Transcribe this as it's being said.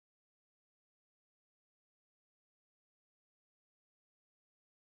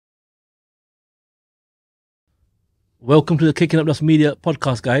Welcome to the Kicking Up Dust Media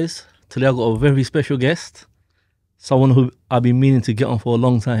podcast, guys. Today I've got a very special guest, someone who I've been meaning to get on for a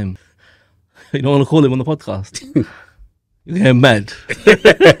long time. You don't want to call him on the podcast? You're getting mad.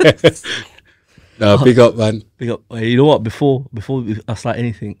 No, big up, man. Big up. You know what? Before I start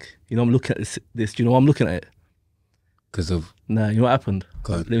anything, you know I'm looking at this. Do you know why I'm looking at it? Because of... Nah, you know what happened?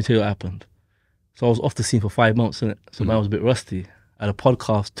 Go on. Let me tell you what happened. So I was off the scene for 5 months, innit? So man, I was a bit rusty. I had a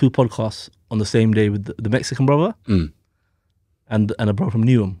podcast, 2 podcasts on the same day with the Mexican brother and a brother from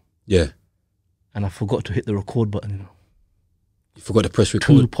Newham. Yeah. And I forgot to hit the record button, you know. You forgot to press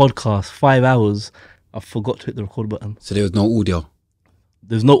record? 2 podcasts, 5 hours, I forgot to hit the record button. So there was no audio?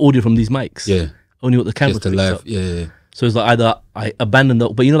 There's no audio from these mics. Yeah. Only what the camera just the live, up. Yeah. So it's like either I abandoned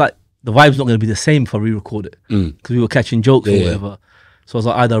it, but you know, like the vibe's not going to be the same if I re-record it. Because we were catching jokes or whatever. So I was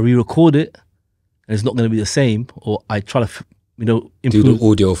like, either I re-record it and it's not going to be the same, or I try to, improve. Do the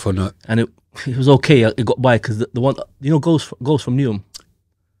audio for that. And it was okay. It got by because the one, Ghost from Newham.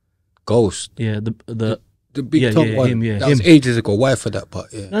 Ghost? Yeah, the big top one. That was ages ago. Why for that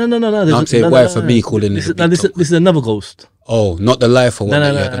part? Yeah. No. I'm saying why for me calling this. This is another Ghost. Oh, not the live for one.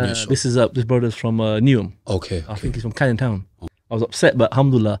 No. This is this brother's from Newham. Okay. I think he's from Canning Town. I was upset, but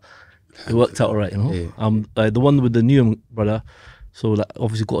alhamdulillah, it worked out all right. You know, the one with the Newham brother. So like,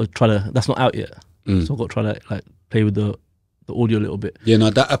 obviously, got to try to. That's not out yet. So I've got to try to like play with the audio a little bit. Yeah, no,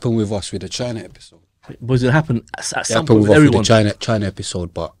 that happened with us with the China episode. But it's gonna happen at some point with everyone. With the China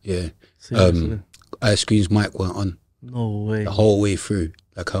episode, but yeah, Ice Cream's mic went on. No way. The whole way through,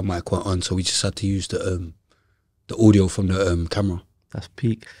 like her mic went on, so we just had to use the audio from the camera. That's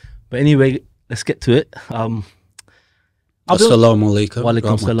peak. But anyway, let's get to it. Assalamu alaikum. Wa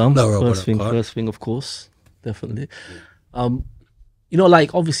alaikum salam. First thing, of course, definitely.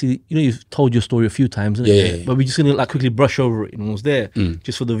 Like obviously, you've told your story a few times, yeah. But we're just gonna like quickly brush over it. It's there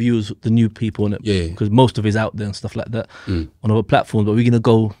just for the viewers, the new people, innit? Yeah. Because most of it's out there and stuff like that on other platforms. But we're gonna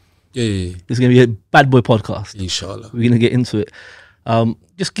go. Yeah. It's gonna be a bad boy podcast. Inshallah. We're gonna get into it.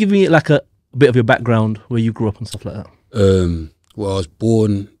 Just give me like a bit of your background, where you grew up and stuff like that. Well, I was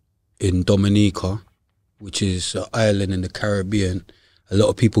born in Dominica, which is an island in the Caribbean. A lot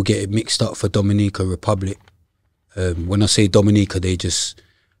of people get it mixed up for Dominica Republic. When I say Dominica, they just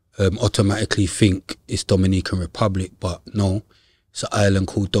automatically think it's Dominican Republic, but no, it's an island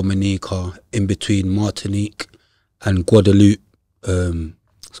called Dominica in between Martinique and Guadeloupe.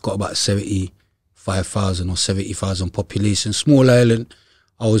 It's got about 75,000 or 70,000 population, small island.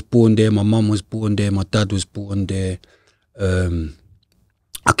 I was born there, my mum was born there, my dad was born there.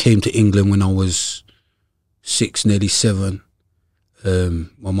 I came to England when I was 6, nearly 7.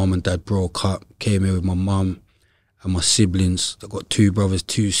 My mum and dad broke up, came here with my mum and my siblings. I got 2 brothers,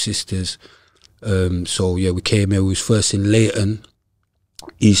 2 sisters. So yeah, we came here. We was first in Leighton,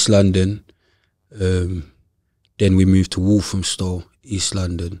 East London. Then we moved to Walthamstow, East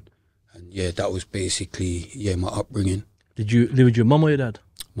London. And yeah, that was basically, my upbringing. Did you live with your mum or your dad?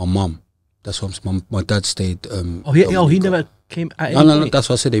 My mum. That's what my dad stayed. He never came at No, that's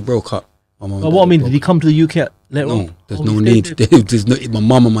why I said they broke up. What I mean, did he come to the UK later on? No, there's no need. There's no, my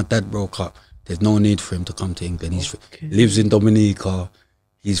mum and my dad broke up. There's no need for him to come to England. He lives in Dominica.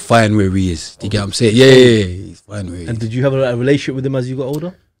 He's fine where he is. Do you get what I'm saying? Yeah, he's fine where he is. And did you have a relationship with him as you got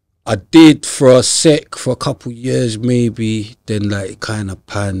older? I did for a couple years maybe. Then like it kind of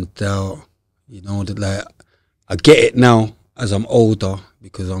panned out. That like I get it now as I'm older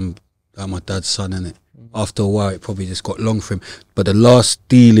because I'm like my dad's son, innit? After a while, it probably just got long for him. But the last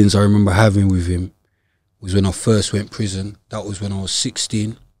dealings I remember having with him was when I first went prison. That was when I was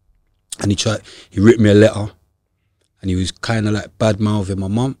 16. And he wrote me a letter and he was kind of like bad-mouthing my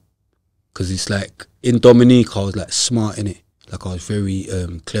mum because it's like, in Dominica, I was like smart, innit? Like I was very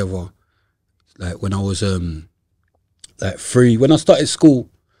clever. Like when I was like 3, when I started school,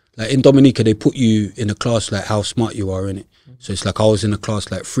 like in Dominica, they put you in a class like how smart you are, innit? So it's like I was in a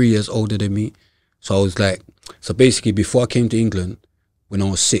class like 3 years older than me. So I was like, so basically before I came to England, when I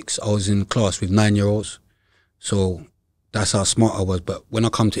was 6, I was in class with 9-year-olds. So that's how smart I was. But when I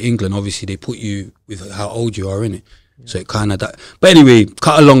come to England, obviously they put you with how old you are, innit? So it kind of that. But anyway,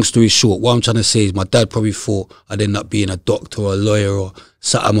 cut a long story short, what I'm trying to say is my dad probably thought I'd end up being a doctor or a lawyer or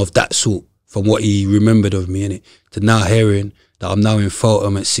something of that sort from what he remembered of me, innit? To now hearing that I'm now in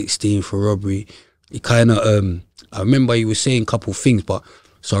Feltham at 16 for robbery. He kind of, I remember he was saying a couple of things, but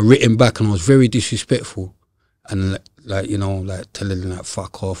so I written back and I was very disrespectful and like telling him like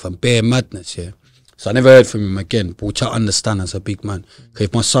fuck off and bare madness, yeah. So I never heard from him again, but which I understand as a big man. Because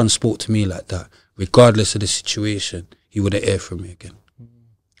if my son spoke to me like that, regardless of the situation, he wouldn't hear from me again.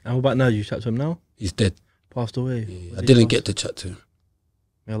 And what about now? You chat to him now? He's dead. Passed away? Yeah, I didn't get to chat to him.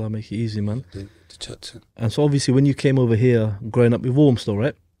 May Allah make it easy, man. The chat. And so obviously when you came over here, growing up with Walmstow,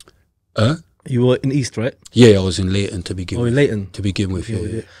 right? You were in East, right? Yeah, I was in Leighton to begin with. Oh, in Leighton? To begin with,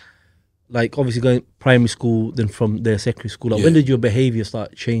 yeah. Like, obviously going primary school, then from there secondary school. Like, when did your behaviour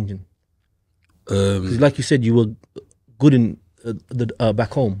start changing? Because like you said, you were good in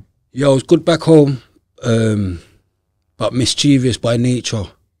back home. Yeah, I was good back home, but mischievous by nature.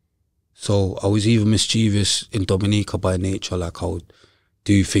 So I was even mischievous in Dominica by nature. Like, I would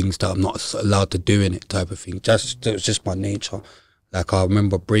do things that I'm not allowed to do in it, type of thing. That was just my nature. Like, I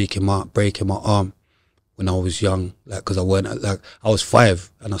remember breaking my arm when I was young. Like, because I was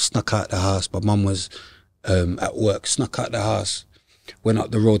 5 and I snuck out the house. My mum was at work, snuck out the house, went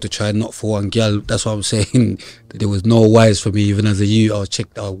up the road to try and knock for one girl. That's what I'm saying. There was no wise for me, even as a youth.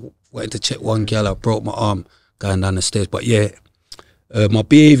 I went to check one girl. I broke my arm going down the stairs. But yeah, my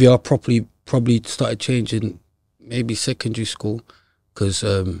behaviour probably started changing maybe secondary school, because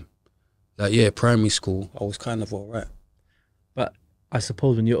primary school I was kind of alright. But I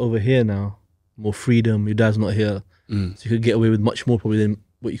suppose when you're over here now, more freedom, your dad's not here, so you could get away with much more probably than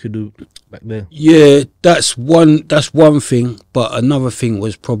what you could do back there. Yeah, that's one thing. But another thing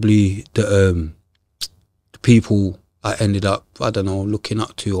was probably the people I ended up, I don't know, looking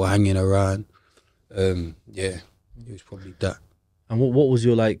up to or hanging around. Yeah, it was probably that. And what was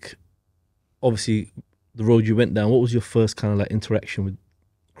your, like, obviously the road you went down, what was your first kind of like interaction with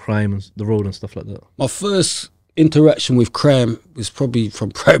crime and the road and stuff like that? My first interaction with crime was probably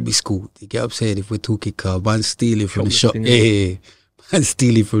from primary school. You get upset if we're talking car. Man stealing from the shop. Yeah. Man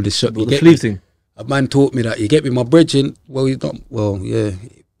stealing from the shop. The sleeve thing? A man taught me that. You get me? My brethren, well, he's not, well, yeah,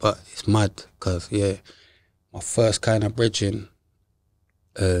 but it's mad, because, yeah, my first kind of brethren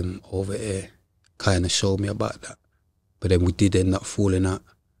over here kind of showed me about that. But then we did end up falling out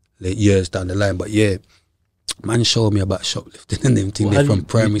like years down the line. But yeah, man showed me about shoplifting and them things from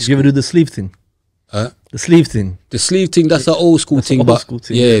primary school. You ever do the sleeve thing? The sleeve thing? The sleeve thing, that's an old school thing.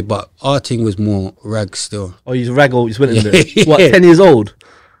 Yeah, but our thing was more rag still. Oh, you rag old, you just went in there. What, 10 years old?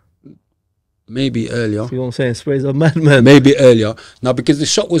 Maybe earlier. See what I'm saying? Sprays are madman. Maybe earlier. Now, because the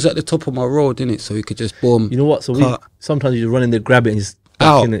shop was at the top of my road, innit? So we could just boom. You know what? So sometimes you just run in there, grab it and just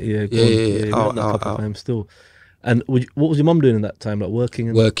back in it. Yeah, out. Still. And what was your mum doing in that time? Like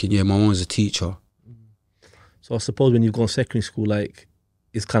working? Working, yeah. My mum was a teacher. So I suppose when you've gone secondary school, like,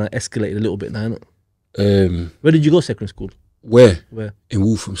 it's kind of escalated a little bit now, innit? Where did you go secondary school? Where? Where? In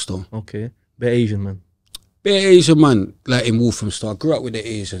Walthamstow. Okay. Bit Asian, man. Bit Asian, man. Like in Walthamstow. I grew up with the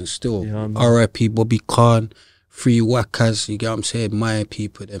Asians still. Yeah, R.I.P. Bobby Khan, Free Wackers, you get what I'm saying? My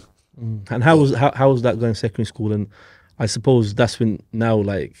people, them. And how was that going secondary school? And I suppose that's when now,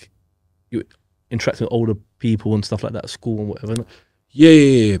 like, you interact with older people and stuff like that at school and whatever, innit?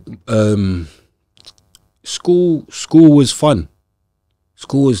 Yeah. School was fun.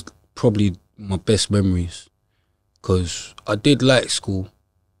 School was probably my best memories, because I did like school,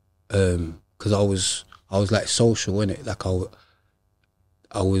 because I was like social, innit? Like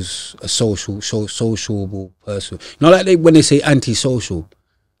I was a sociable person. You know, like when they say antisocial,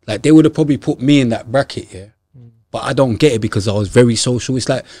 like they would have probably put me in that bracket, yeah. But I don't get it, because I was very social. It's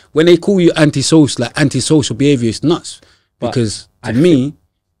like when they call you antisocial, like antisocial behaviour, it's nuts. Because to me,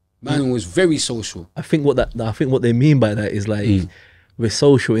 man was very social. I think what they mean by that is like we're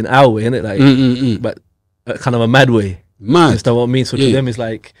social in our way, innit? Like, but kind of a mad way. Mad. That's what I mean. So to them, it's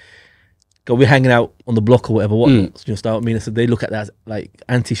like, we're hanging out on the block or whatever. What? Just what I mean. So they look at that as like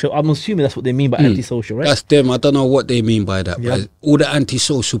anti-social. I'm assuming that's what they mean by anti-social, right? That's them. I don't know what they mean by that. Yeah. But all the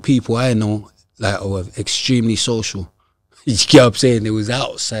anti-social people I know, like, are extremely social. You get what I'm saying? It was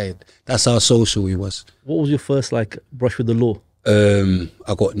outside. That's how social we was. What was your first, like, brush with the law?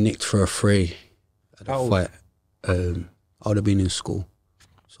 I got nicked for a fray at a fight. I would have been in school,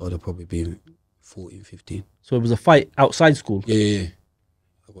 so I'd have probably been 14, 15. So it was a fight outside school? Yeah.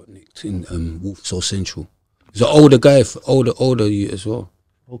 I got nicked in Walthamstow Central. He's an older guy, older you as well.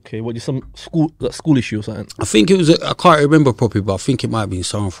 Okay, what, some school issue or something? I think it was, I can't remember properly, but I think it might have been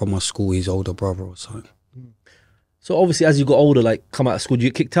someone from my school, his older brother or something. So obviously as you got older, like, come out of school, did you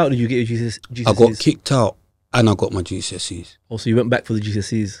get kicked out or did you get your GCSEs? I got kicked out and I got my GCSEs. Oh, so you went back for the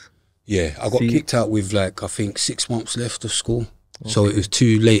GCSEs? Yeah, I got kicked out with, like, I think 6 months left of school. Okay. So it was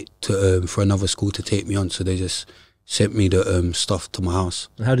too late to for another school to take me on, so they just sent me the stuff to my house.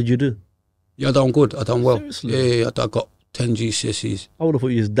 And how did you do? Yeah, I done good. I done well. Seriously? Yeah, I got 10 GCSEs. I would have thought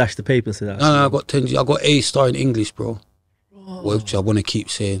you just dashed the paper and said that. No, I got 10. I got A star in English, bro. Which I want to keep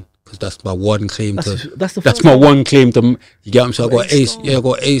saying, because that's my one claim that's my one claim to. You get what I'm saying? I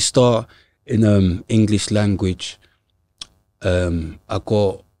got A star in English language. I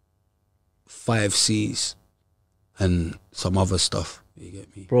got 5 C's and some other stuff You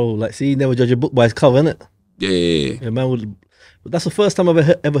get me? Bro, like, see, never judge a book by its cover, innit? Yeah. Man would. But that's the first time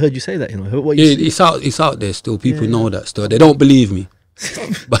I've ever heard you say that. You know, what you it's out there still. People know that still. They don't believe me,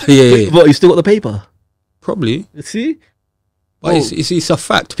 but What, you still got the paper? Probably. See, but it's a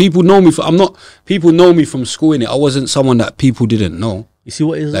fact. People know me. People know me from school. In it, I wasn't someone that people didn't know. You see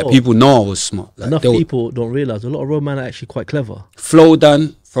what it is? Like people know I was smart. Like, enough people don't realize a lot of road men are actually quite clever. Flo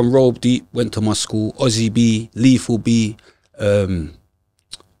Dan from Robe Deep went to my school. Ozzy B, Lethal B,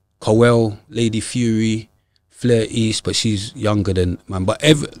 Cowell, Lady Fury, Flair East, but she's younger than man. But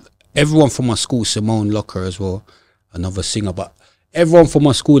everyone from my school, Simone Locker as well, another singer. But everyone from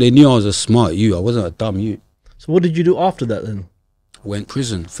my school, they knew I was a smart youth. I wasn't a dumb youth. So what did you do after that then? Went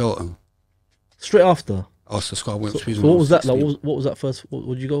prison, Feltham. Straight after? After school, I went to prison. So what was that? Like, what was that first? What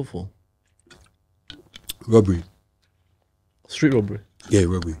did you go for? Robbery. Street robbery? Yeah,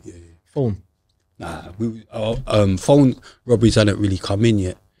 robbery. Yeah. Phone? Nah, phone robberies hadn't really come in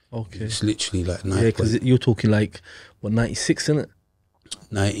yet. Okay. It's literally like 9. Yeah, because you're talking like, what, 96, innit?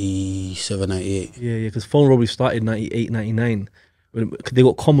 97, 98. Yeah, because phone robbery started 98, 99. They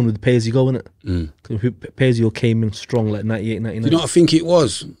got common with pay-as-you-go, innit? Because pay-as-you-go came in strong like 98, 99. You know what I think it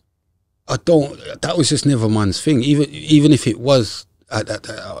was? That was just never man's thing. Even if it was, I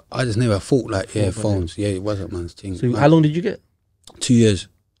just never thought like, phones. Yeah, it wasn't man's thing. So how long did you get? 2 years.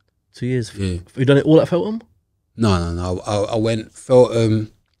 2 years? Yeah. Have you done it all at Feltham? No. I went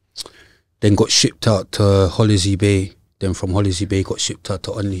Feltham, then got shipped out to Hollisley Bay. Then from Hollisley Bay got shipped out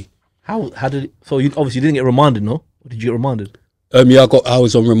to Only. How did it? So you obviously didn't get remanded, no? Or did you get remanded? Yeah, I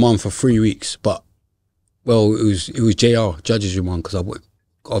was on remand for 3 weeks, but it was JR, judge's remand, because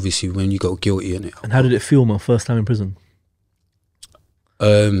obviously when you got guilty in it. And how did it feel, my first time in prison?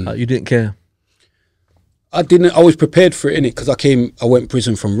 You didn't care? I didn't. I was prepared for it, innit? Because I went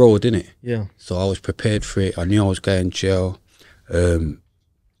prison from road, innit? Yeah. So I was prepared for it. I knew I was going to jail.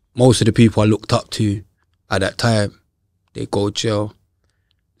 Most of the people I looked up to at that time, they go to jail.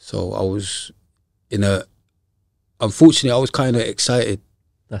 So I was unfortunately, I was kind of excited.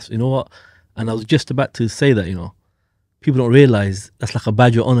 You know what? And I was just about to say that, you know, people don't realise that's like a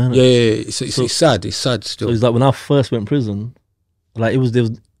badge of honour, innit? Yeah. It's sad. It's sad still. So it's like when I first went to prison, like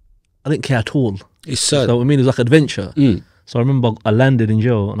I didn't care at all. It's sad. So I mean, it was like adventure. So I remember I landed in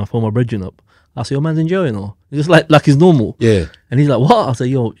jail and I phoned my brethren up. I said, "Your man's in jail, you know." It's just like it's normal. Yeah. And he's like, "What?" I said,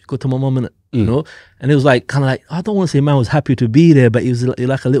 "Yo, you go to my mum, innit?" You know. And it was like kind of like, I don't want to say man was happy to be there, but he was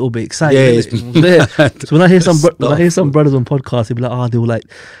like a little bit excited. Yeah. So when I hear some brothers on podcasts, they'd be like,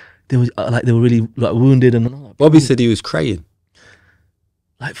 they were really like wounded, and I'm like, Bobby said he was crying.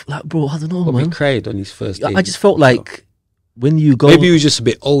 Like bro, I don't know, Bobby man. cried on his first day. I just felt like when you go, maybe he was just a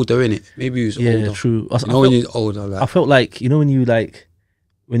bit older, innit? Maybe he was older. Yeah, true. When you're older, like, I felt like, you know, when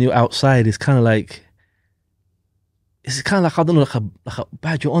you're outside, it's kind of like I don't know, like a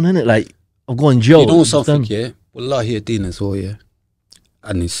badge on, innit? Like I've gone jail. You know something, yeah? Wallahi ad-Din as well, yeah.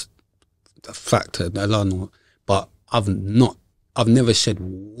 And it's a factor, Allah know. But I've never shed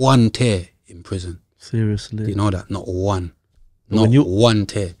one tear in prison. Seriously. You know that? Not one. Not one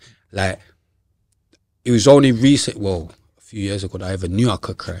tear. Like, it was only recent, a few years ago that I ever knew I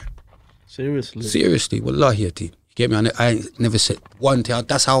could cry. Seriously, wallahi ad-Din. You get me? I ain't never said one tear.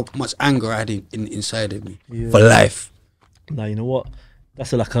 That's how much anger I had inside of me for life. Now, you know what?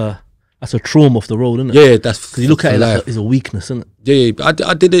 That's a trauma off the road, isn't it? Yeah, that's because you look at it like it's a weakness, isn't Yeah, it?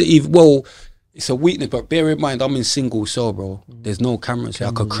 I didn't even. It's a weakness, but bear in mind I'm in single cell, bro. There's no cameras here.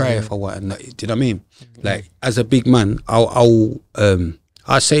 I could cry if I want. Do you know what I mean? Like as a big man,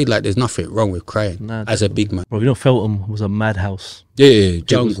 I say like there's nothing wrong with crying as a big man. Bro, you know, Feltham was a madhouse. Yeah,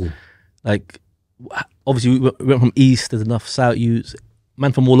 jungle. Like obviously we went from east. There's enough south youths,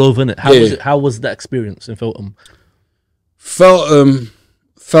 man from all over, innit? How was that experience in Feltham? Feltham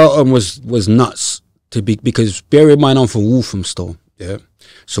was nuts because bear in mind I'm from Walthamstow, yeah.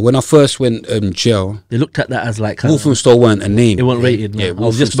 So when I first went jail, they looked at that as like Walthamstow weren't a name. It wasn't rated. Yeah,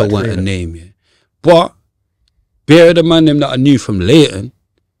 Walthamstow weren't a name. Yeah, but bear the man them that I knew from Leighton,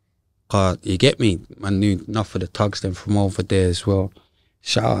 you get me. I knew enough of the thugs them from over there as well.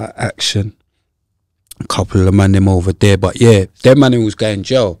 Shout out Action, a couple of the man them over there. But yeah, them man them was going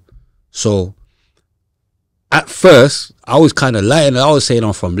jail. So at first, I was kind of lying. I was saying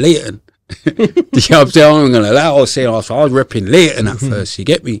I'm from Leighton. You know what I'm saying? I'm gonna lie. I was saying I was repping Leighton at first. You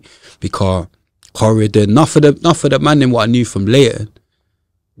get me? Because Corridor, enough of the man them what I knew from Leighton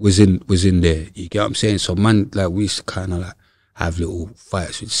was in there. You get what I'm saying? So man, like we used to kind of like have little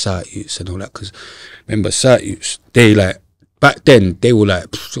fights with South youths and all that. Because remember, South youths, back then they were like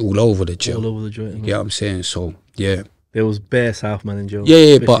all over the jail. All over the joint. You get what I'm saying? So yeah, There was bare South man in jail.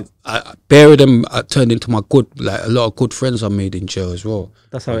 Yeah, but bare of them turned into my a lot of good friends I made in jail as well.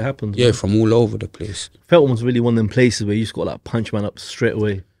 That's how it happens. Yeah, man. From all over the place. Felton was really one of them places where you just got like punch man up straight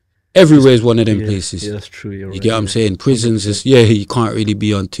away. Everywhere is one of them places. Yeah, that's true. You're right. You get what I'm saying? Prisons is, you can't really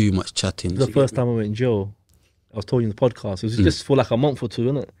be on too much chatting. The first time I went in jail, I was told you in the podcast, it was just for like a month or two,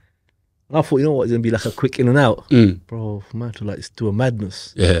 innit? And I thought, you know what, it's going to be like a quick in and out. Bro, man, to like do a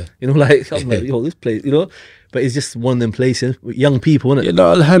madness. Yeah. You know, like, I'm like, yo, this place, you know? But it's just one of them places with young people, innit? Yeah,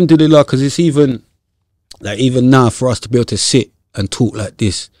 no, alhamdulillah, because it's even now for us to be able to sit and talk like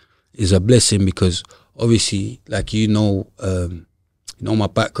this is a blessing, because obviously, like, you know my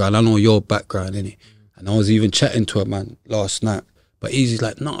background, I know your background, innit? And I was even chatting to a man last night, but he's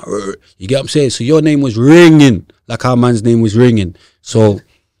like, nah, you get what I'm saying? So your name was ringing, like our man's name was ringing. So,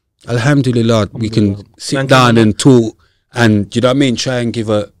 alhamdulillah, we can sit down and talk, and, you know what I mean, try and give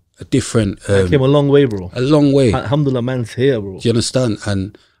a different... I came a long way, bro. A long way. Alhamdulillah, man's here, bro. Do you understand?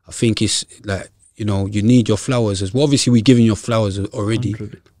 And I think it's like, you know, you need your flowers as well. Obviously, we're giving your flowers already,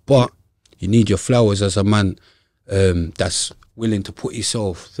 100. But you need your flowers as a man that's willing to put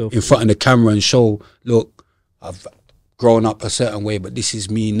yourself in front of the camera and show, look, I've grown up a certain way, but this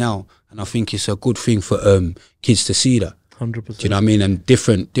is me now. And I think it's a good thing for kids to see that. 100%. Do you know what I mean? And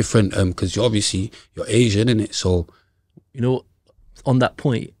different, because you're Asian, innit? So, you know, on that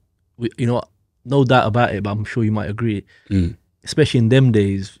point, you know, no doubt about it, but I'm sure you might agree. Especially in them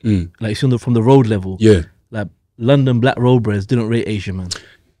days, like from the road level, like London black road bros didn't rate Asian, man.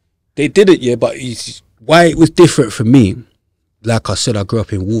 They didn't, yeah, but why it was different for me, like I said, I grew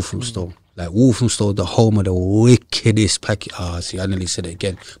up in Walthamstow. Like Walthamstow, the home of the wickedest see, I nearly said it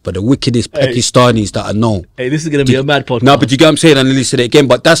again, but the wickedest Pakistanis that I know. Hey, this is going to be a mad podcast. No, but you get what I'm saying, I nearly said it again,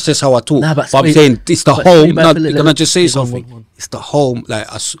 but that's just how I talk. Nah, but I'm saying, it's the home, can I just say something? It's the home, like,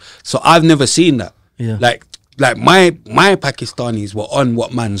 so I've never seen that. Yeah. Like my Pakistanis were on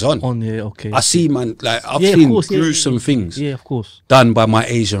what man's on. Yeah, okay. I see, man, like, I've seen gruesome things. Yeah, of course. Done by my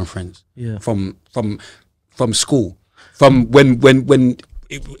Asian friends. Yeah. From school. From when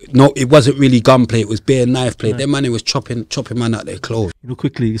it wasn't really gunplay, it was bare knife play. Them man, it was chopping man out their clothes. You know,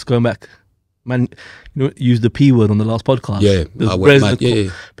 quickly, just going back, man, you know, use the P word on the last podcast. Yeah, I went mad.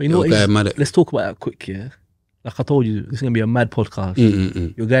 Yeah. But you know what? Let's talk about that quick, yeah? Like I told you, this is going to be a mad podcast.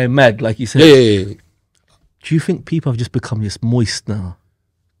 You're going mad, like you said. Yeah. Do you think people have just become just moist now?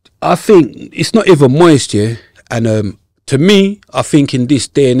 I think it's not even moist, yeah? And to me, I think in this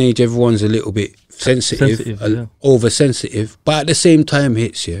day and age, everyone's a little bit sensitive, oversensitive, but at the same time,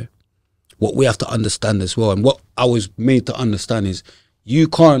 what we have to understand as well, and what I was made to understand is you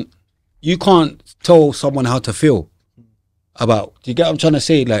can't tell someone how to feel about. Do you get what I'm trying to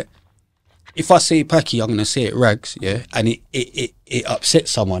say? Like, if I say Packy, I'm gonna say it rags, yeah, and it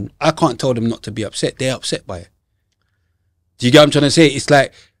upsets someone. I can't tell them not to be upset. They're upset by it. Do you get what I'm trying to say? It's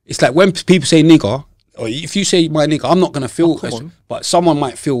like when people say nigger, or if you say my nigger, I'm not gonna feel, but someone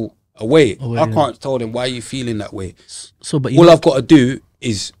might feel away. I can't tell them why you feeling that way. So, but all I've got to do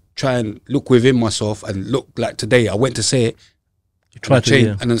is try and look within myself and look. Like today, I went to say it, you try to change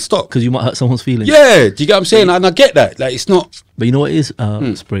and then stop because you might hurt someone's feelings. Yeah, do you get what I'm saying? And I get that. Like, it's not. But you know what it is,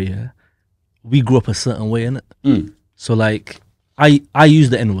 Spray. Yeah, we grew up a certain way, innit? So like, I use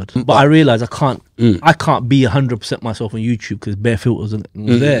the N word, but I realize I can't be 100% myself on YouTube because bare filters and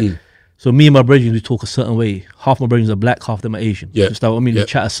there. So me and my brethren, we talk a certain way. Half my brethren are black, half them are Asian. Yeah. Just like, I mean, we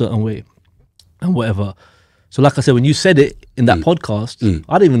chat a certain way and whatever. So like I said, when you said it in that podcast,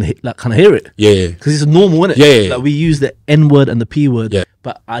 I didn't even kind of hear it. Yeah. Because it's normal, isn't it? Yeah. Like we use the N word and the P word. Yeah.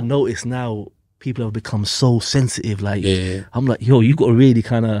 But I notice now people have become so sensitive. Like, I'm like, yo, you got to really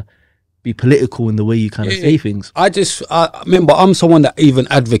kind of be political in the way you kind of say things. I remember I'm someone that even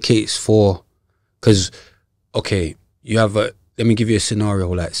advocates for, because, okay, you have let me give you a scenario.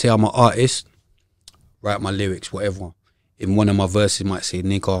 Like, say I'm an artist, write my lyrics, whatever. In one of my verses, might say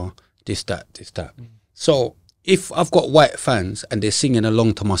nigga, this, that. So if I've got white fans and they're singing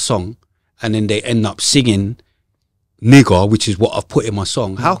along to my song, and then they end up singing nigga, which is what I've put in my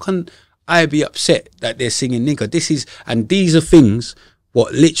song, how can I be upset that they're singing nigga? These are things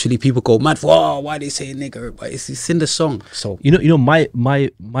what literally people go mad for. Oh, why they say nigga? But it's in the song. So you know,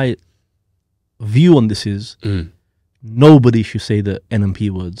 my view on this is. Nobody should say the N and P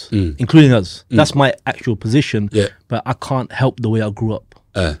words, including us. That's my actual position. Yeah. But I can't help the way I grew up.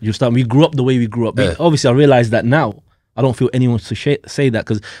 You understand? We grew up the way we grew up. Obviously, I realize that now. I don't feel anyone to say that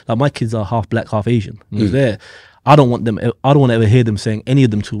because like my kids are half black, half Asian. There, I don't want to ever hear them saying any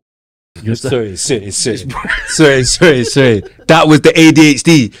of them too. Sorry. That was the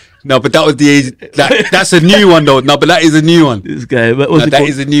ADHD. No, but that was the that's a new one though. No, but that is a new one. This guy, that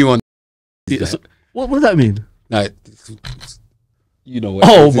is a new one. Yeah, so, what does that mean? Like, you know what?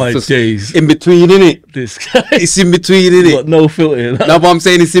 Oh my days! In between, innit? This guy, It's in between, innit? got no filter. No, but I'm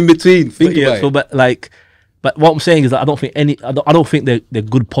saying it's in between. Think about it. So, but what I'm saying is that I don't think they're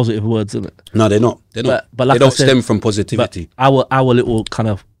good positive words, isn't it? No, they're not. They're not. But like they don't I said, stem from positivity. Our little kind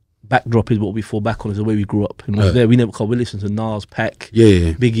of backdrop is what we fall back on, is the way we grew up. And we listen to Nas, Pac,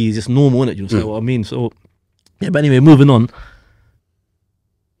 Biggie, just normal, innit? You know what I mean? So yeah, but anyway, moving on.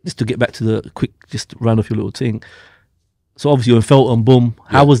 Just to get back to the quick, just round off your little thing. So obviously you're in Felton, boom.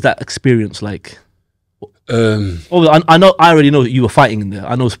 How was that experience like? I know. I already know that you were fighting in there.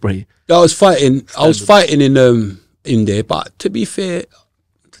 I know Spray. I was fighting. I was fighting in there. But to be fair,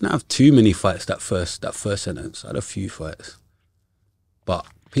 I didn't have too many fights that first sentence. I had a few fights, but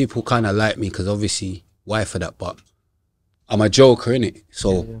people kind of like me because obviously why for that? But I'm a joker, innit?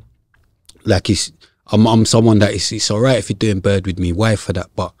 So like I'm someone that it's alright if you're doing bird with me. Why for that?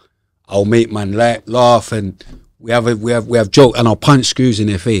 But I'll make man laugh, and we have joke, and I'll punch screws in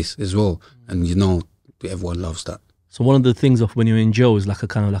their face as well. And you know, everyone loves that. So one of the things of when you're in jail is like a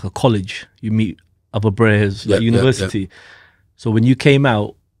kind of like a college. You meet other bros, like university. So when you came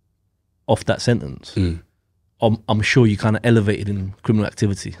out of that sentence, I'm sure you kind of elevated in criminal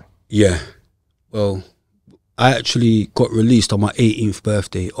activity. Yeah. Well, I actually got released on my 18th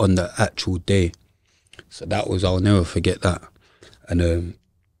birthday on the actual day. So that was, I'll never forget that. And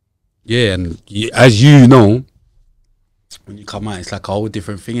as you know, when you come out, it's like a whole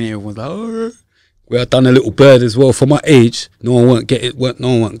different thing, and everyone's like, oh, well, I done a little bird as well. For my age, no one won't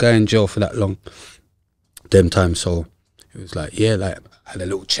go in jail for that long. Them times, so it was like, yeah, like I had a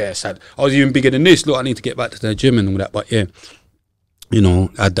little chest. I was even bigger than this. Look, I need to get back to the gym and all that. But yeah, you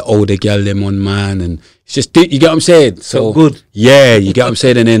know, I had the older girl them on, man, and it's just, you get what I'm saying? So good. Yeah, you get what I'm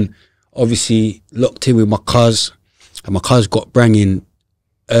saying? And then obviously locked in with my cuz, and my cuz got brang in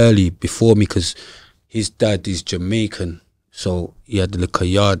early before me because his dad is Jamaican, so he had the little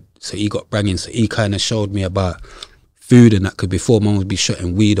yard, so he got brang in, so he kind of showed me about food and that, because before mum would be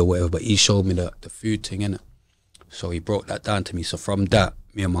shooting weed or whatever, but he showed me the food thing, innit? So he broke that down to me. So from that,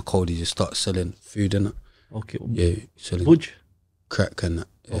 me and my Cody just started selling food, innit? Okay. Yeah, selling budge? Crack and that.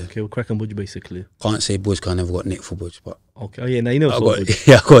 Yeah. Okay, well, crack and budge basically. Can't say budge, because I never got nicked for budge, but okay. Oh yeah, now you know. I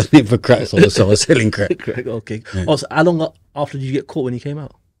got nicked for crack, so I was selling crack. Crack, okay. Yeah. Oh, so how long after did you get caught when you came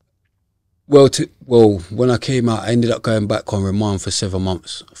out? Well, when I came out, I ended up going back on remand for 7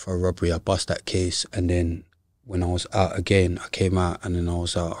 months for a robbery. I bust that case, and then when I was out again, I came out, and then I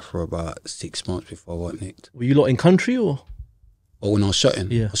was out for about 6 months before I got nicked. Were you lot in country or? Or when I was shooting?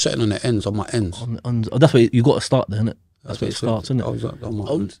 Yeah. I was shooting on the ends, on my ends. Oh, that's where you got to start there, innit? That's where it starts, isn't it? I was on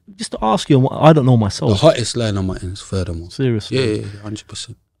my ends. Just to ask you, I don't know myself. The hottest line on my ends, furthermore. Seriously? Yeah,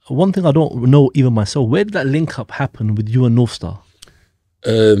 100%. One thing I don't know even myself, where did that link up happen with you and North Star?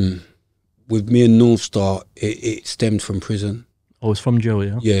 With me and North Star, it stemmed from prison. Oh, it's from jail,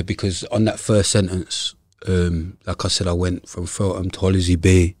 yeah? Yeah, because on that first sentence, like I said, I went from Feltham to Hollesley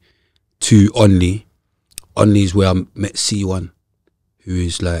Bay to Onley. Onley is where I met C1, who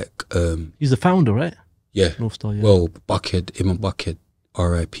is like... he's the founder, right? Yeah. North Star, yeah. Well, Imam Buckhead,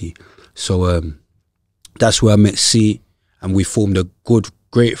 R.I.P. So that's where I met C, and we formed a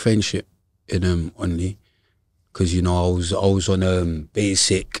great friendship in Onley, because, you know, I was on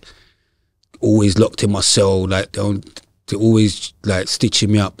basic, always locked in my cell, like they're always like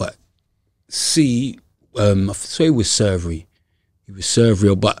stitching me up. But C, I swear he was servery. He was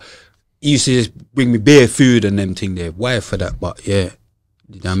servery, but he used to just bring me beer, food and them thing there. Why for that? But yeah,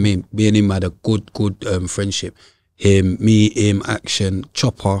 you know what I mean? Me and him had a good friendship. Him, Action,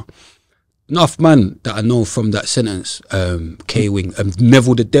 Chopper. Enough man that I know from that sentence, K-Wing,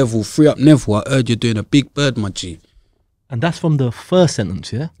 Neville the Devil, free up Neville, I heard you're doing a big bird, my G. And that's from the first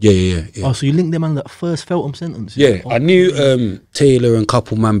sentence, yeah? Yeah. Oh, so you linked them on that first Feltham sentence? Yeah, oh, I knew Taylor and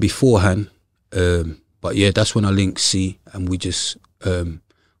couple man beforehand, but yeah, that's when I linked C, and we just,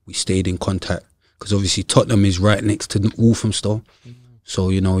 we stayed in contact, because obviously Tottenham is right next to Walthamstow. So,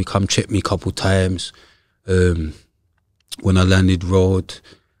 you know, he come check me a couple times when I landed road.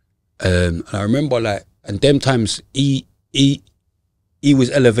 And I remember, like, and them times he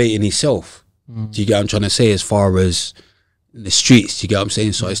was elevating himself. Do you get what I'm trying to say? As far as in the streets, do you get what I'm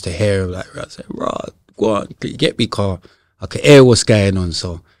saying? So I used to hear him, like, I said, "Rod, go on, get me car. I could hear what's going on."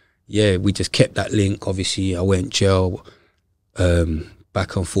 So yeah, we just kept that link. Obviously, I went jail,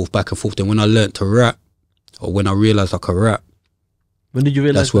 back and forth. Then when I learnt to rap, or when I realised I could rap, when did you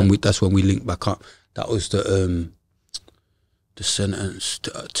realise? That's when we linked back up. That was the sentence,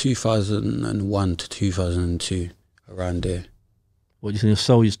 2001 to 2002, around there. What, just in your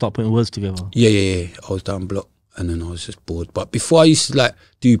soul, you start putting words together? Yeah. I was down block, and then I was just bored. But before, I used to like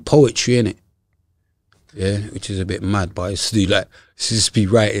do poetry, innit? Yeah, which is a bit mad, but it's like it's just be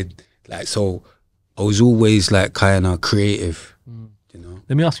writing like so. I was always like kind of creative, you know.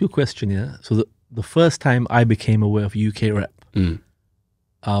 Let me ask you a question. Yeah. So the first time I became aware of UK rap,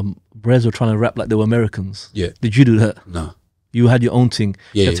 Brez were trying to rap like they were Americans. Yeah. Did you do that? No. You had your own thing.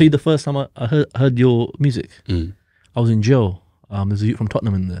 Yeah. I'll tell you the first time I heard your music. I was in jail. There's a youth from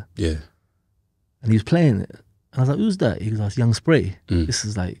Tottenham in there. Yeah. And he was playing it. And I was like, who's that? He goes, that's Young Spray. This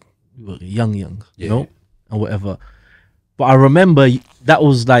is like young, you know, and whatever. But I remember that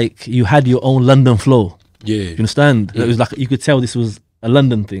was like you had your own London flow. Yeah. You understand? It was like you could tell this was a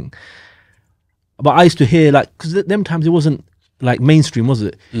London thing. But I used to hear like, because them times it wasn't like mainstream, was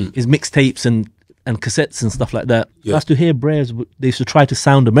it? It's mixtapes and cassettes and stuff like that. I used to hear Brez, they used to try to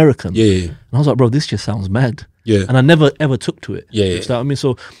sound American. Yeah. And I was like, bro, this just sounds mad. Yeah. And I never ever took to it. Yeah. You know what I mean?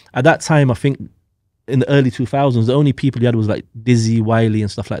 So at that time, I think in the early 2000s, the only people you had was like Dizzy, Wiley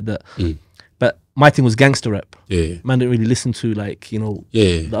and stuff like that. But my thing was gangster rap. Yeah. Man didn't really listen to like, you know,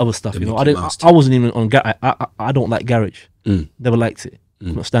 the other stuff, you know. I wasn't even on, I don't like garage. Never liked it.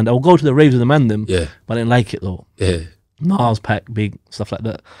 Understand? I would go to the raves with the man them, but I didn't like it though. Yeah. Nas, Pac, Big, stuff like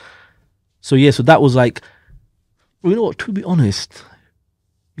that. So yeah, so that was like, you know what, to be honest,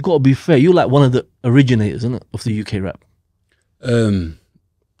 you got to be fair, you're like one of the originators, isn't it, of the UK rap?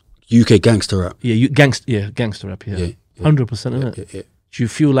 UK gangster rap. Yeah, gangster rap, 100%, isn't it? Yeah. Do you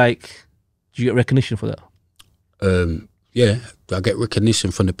feel like, do you get recognition for that? Yeah, I get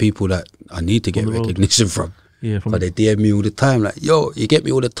recognition from the people that I need to get recognition from. Yeah, but they DM me all the time, like, yo, you get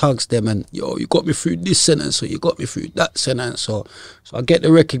me all the tugs there, man. Yo, you got me through this sentence, or you got me through that sentence, so I get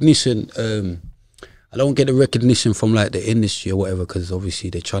the recognition. I don't get the recognition from like the industry or whatever, because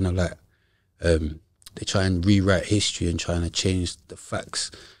obviously they're trying to like, they try and rewrite history and trying to change the facts.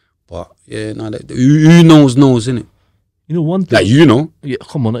 But yeah, no, who knows, innit? You know one thing, like, you know, yeah,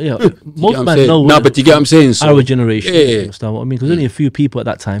 come on, yeah. Most men know. No, but you get what I'm saying. So, our generation, yeah, you understand what I mean? Because only a few people at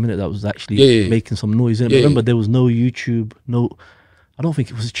that time, innit, that was actually making some noise. Innit? Remember, there was no YouTube, I don't think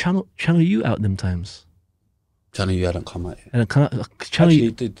it was Channel U out them times. Channel U hadn't come out yet. And Channel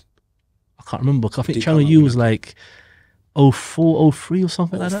U did. I can't remember. I think Channel U was like 04, 03 or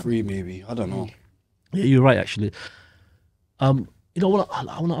something like that. 03 maybe. I don't know. Yeah, you're right actually. You know,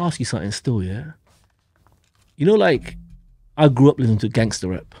 I want to ask you something still. Yeah. You know, like, I grew up listening to gangster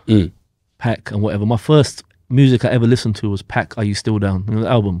rap, Pac and whatever. My first music I ever listened to was Pac, Are You Still Down? You know, the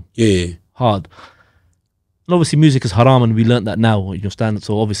album. Yeah. Hard. And obviously music is haram and we learnt that now, you understand?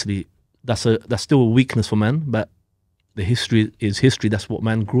 So obviously that's still a weakness for man, but the history is history. That's what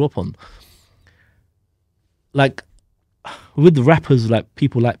man grew up on. Like, with the rappers, like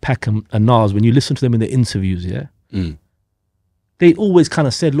people like Pac and Nas, when you listen to them in the interviews, they always kind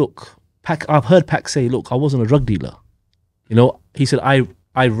of said, look, Pac, I've heard Pac say, look, I wasn't a drug dealer. You know, he said,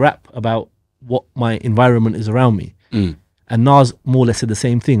 I rap about what my environment is around me. And Nas more or less said the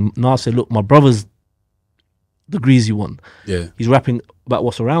same thing. Nas said, look, my brother's the greasy one. Yeah. He's rapping about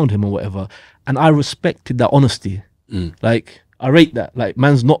what's around him or whatever. And I respected that honesty. Like, I rate that. Like,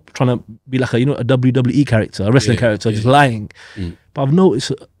 man's not trying to be like a WWE character, a wrestling character, just lying. But I've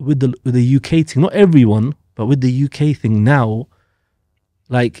noticed with the UK thing, not everyone, but with the UK thing now,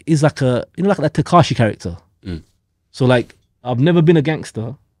 like, is like a, like that Tekashi character. So like, I've never been a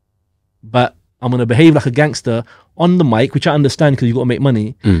gangster, but I'm gonna behave like a gangster on the mic, which I understand because you got to make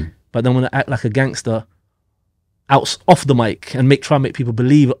money. But then I'm gonna act like a gangster off the mic and try and make people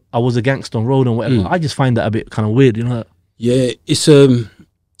believe I was a gangster on road and whatever. I just find that a bit kind of weird, you know. Yeah,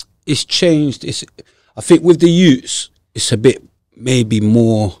 it's changed. I think with the youths, it's a bit maybe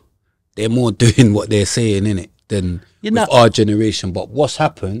more. They're more doing what they're saying, innit, than with our generation. But what's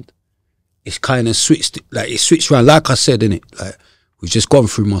happened? It's kind of switched. Like, it switched around. Like I said, innit, like, we've just gone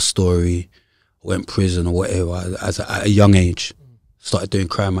through my story. I went to prison or whatever at a young age. Started doing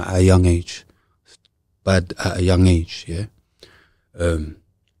crime at a young age. Bad at a young age, yeah.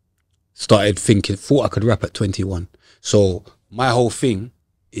 Started thinking, thought I could rap at 21. So my whole thing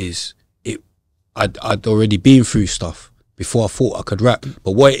is, I'd already been through stuff before I thought I could rap.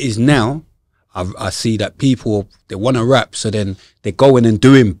 But what it is now, I see that people, they want to rap, so then they're going and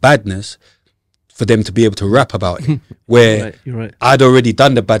doing badness for them to be able to rap about it. Where you're right. I'd already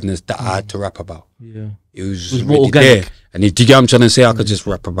done the badness that I had to rap about. Yeah, it was more organic. There. And do you get what I'm trying to say? I could just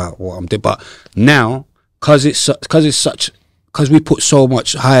rap about what I'm doing. But now, because we put so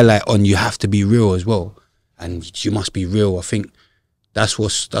much highlight on, you have to be real as well, and you must be real. I think that's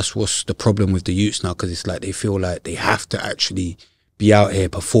what's the problem with the youths now, because it's like they feel like they have to actually be out here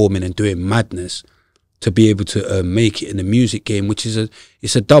performing and doing madness to be able to make it in the music game, which is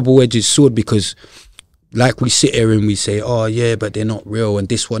it's a double-edged sword, because like we sit here and we say, oh yeah, but they're not real, and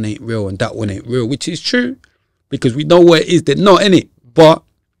this one ain't real, and that one ain't real, which is true, because we know what it is. They're not, in it. But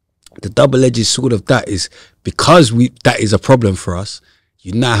the double-edged sword of that is, because that is a problem for us,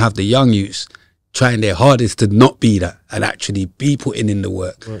 you now have the young youths trying their hardest to not be that, and actually be putting in the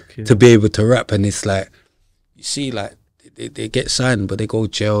work to be able to rap. And it's like, you see, like, they get signed, but they go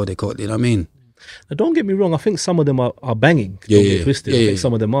jail, they go, you know what I mean? Now, don't get me wrong, I think some of them are banging. Don't get twisted. I think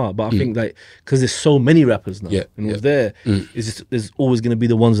some of them are, but I think, like, because there's so many rappers now, and what's there is just, there's always going to be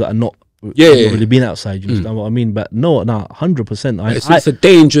the ones that are not really been outside. You understand what I mean? But no, 100%. It's a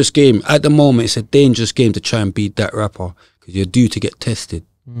dangerous game at the moment. It's a dangerous game to try and beat that rapper, because you're due to get tested.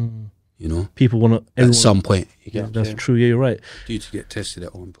 You know, people want to at some point. That's true. Yeah, you're right. Due to get tested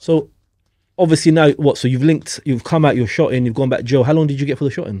at one point. So obviously now, what? So you've linked, you've come out, you're shot in, you've gone back jail. How long did you get for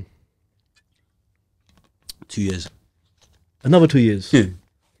the shot in? 2 years. Another 2 years. Yeah.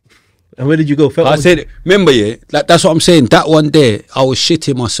 And where did you go? I said, remember, like, that's what I'm saying. That one day, I was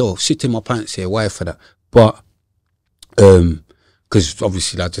shitting myself, shitting my pants here. Why for that? But because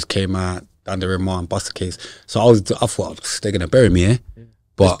obviously I just came out under remand, bust the case. So I thought they're gonna bury me,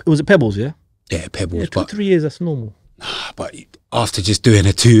 But was it Pebbles? Yeah. Yeah, Pebbles. Yeah, 3 years. That's normal. But after just doing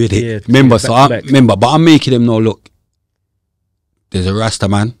a 2, remember? So I remember, but I'm making them know. Look, there's a Rasta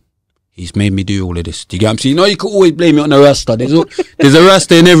man. He's made me do all of this. Do you get what I'm saying? You know, you can always blame it on the Rasta. There's a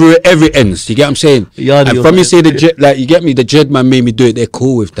Rasta in every ends. Do you get what I'm saying? And from you say like, you get me, the Jed man made me do it. They're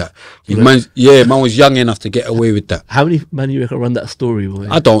cool with that. Man was young enough to get away with that. How many man you reckon run that story, boy?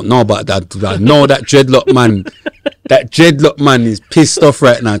 I don't know about that. I know that dreadlock man. That dreadlock man is pissed off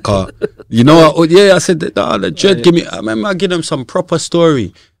right now, car. You know what? Yeah, I said that. The Jed, give me. I remember I give him some proper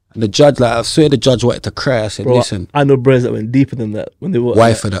story. And the judge, like, I swear the judge wanted to cry. I said, bro, listen. I know bros that went deeper than that when they were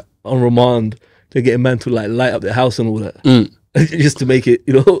on remand to get a man to like light up their house and all that. Just to make it,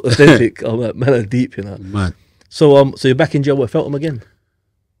 you know, authentic. I'm like, man, are deep, you know. Man. So you're back in jail, what, Feltham again?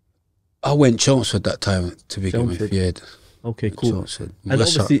 I went Chelmsford that time to begin with, yeah. Okay, cool. Chelmsford. And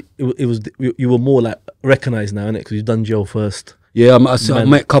obviously, it was you were more like recognised now, innit? Because you've done jail first. Yeah, I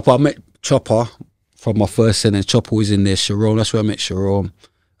met Chopper from my first sentence. Chopper was in there, Sharon, that's where I met Sharon.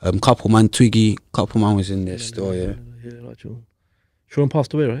 Couple man was in there still, yeah. Right, Sharon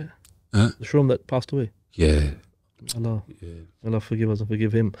passed away, right? The Sharon that passed away. Yeah. Allah forgive us and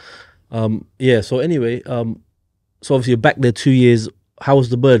forgive him. So anyway, so obviously you're back there 2 years. How was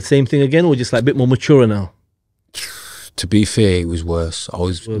the bird? Same thing again, or just like a bit more mature now? To be fair, it was worse. I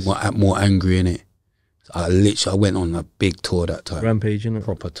was more angry, innit? I went on a big tour that time. Rampage, innit?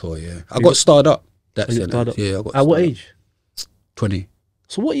 Proper tour, yeah. I got started up. That's it. Yeah, I got at what age? 20.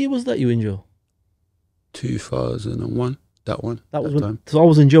 So what year was that you in jail? 2001. That one. That was when. So I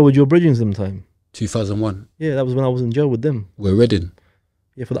was in jail with your Bridgings them time. 2001. Yeah, that was when I was in jail with them. We're Reading.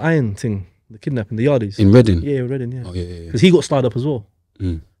 Yeah, for the iron thing, the kidnapping, the yardies. In Reading. Yeah, Reading. Yeah. Oh yeah. Because he got started up as well.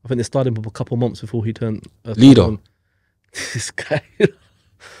 I think they started him for a couple of months before he turned leader. This guy.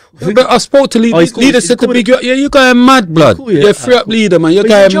 But I spoke to leader. Leader said to big, yeah, you're going mad, blood. Cool, yeah. You're free up leader, man. You're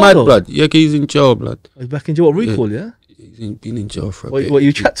going mad, blood. Yeah, he's in jail, blood. He's back in jail. What, recall, yeah? He's been in jail for a bit. What,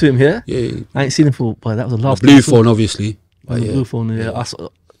 you chat to him here? Yeah. I ain't seen him for, but that was the last blue phone, obviously. Blue phone, yeah. I saw,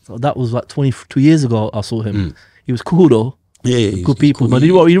 so that was like 22 years ago I saw him. He was cool though. Yeah, good people. Cool. Man,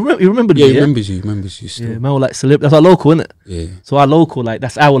 he remembered me, he remembers you still. Yeah, man, like celeb. That's our local, innit? Yeah. So our local, like,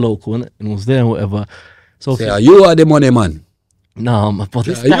 that's our local, innit? And was there and whatever. So you are the money man. No, my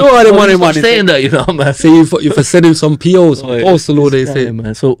brother. You are the money man. Saying that, you know, man. Say you for sending some POs, postal all they say,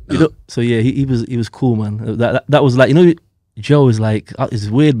 man. So you know, so yeah, he was cool, man. That was like, you know, Joe is like, it's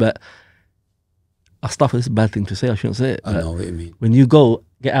weird, but I stuff. It's a bad thing to say. I shouldn't say it. I know what you mean. When you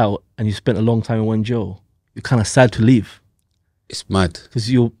get out and you spent a long time in one jail, you're kind of sad to leave. It's mad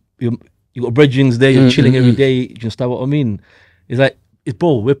because you got bridgings there. You're chilling every day. You understand what I mean? It's like,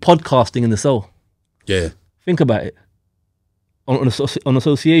 bro, we're podcasting in the cell. Yeah. Think about it. On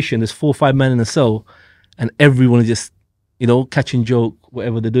association, there's 4 or 5 men in a cell, and everyone is just, you know, catching joke,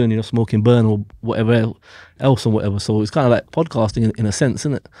 whatever they're doing, you know, smoking burn or whatever else or whatever. So it's kind of like podcasting in a sense,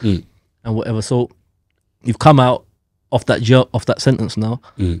 isn't it? And whatever. So you've come out off that sentence now,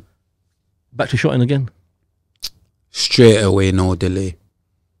 back to shotting again. Straight away, no delay.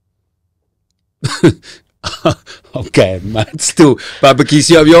 Okay, man. Still, but because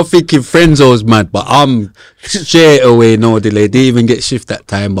you're thinking Frenzo's mad, but I'm straight away, no delay. Didn't even get shift that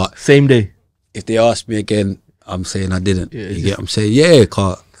time, but same day. If they ask me again, I'm saying I didn't. Yeah, you get what I'm saying? Yeah,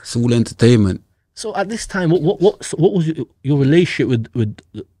 car. It's all entertainment. So at this time, what was your relationship with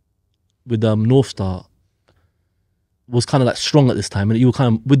North Star? Was kind of like strong at this time, and you were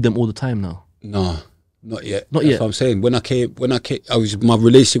kind of with them all the time now. No, not yet. Not yet. That's what I'm saying. When I came, I was my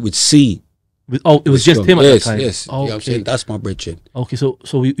relationship with C. Oh, it was just him at that time. Yes, Oh, you know what I'm saying? That's my bridging. Okay, so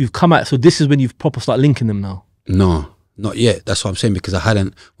you've come out. So this is when you've proper start linking them now. No, not yet. That's what I'm saying, because I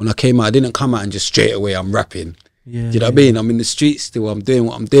hadn't. When I came out, I didn't come out and just straight away I'm rapping. Yeah, Do you know what I mean? I'm in the streets still. I'm doing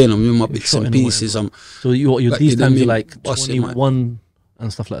what I'm doing. I'm in my bits and pieces. I'm. So your like, these times you're like Busting 21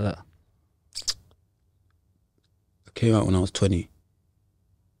 and stuff like that. I came out when I was 20.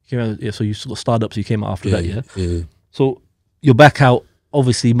 Came out, yeah. So you got startups. You came out after that, yeah. Yeah. So you're back out.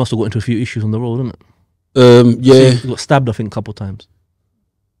 Obviously, you must have got into a few issues on the road, didn't it? Yeah. So you got stabbed, I think, a couple of times.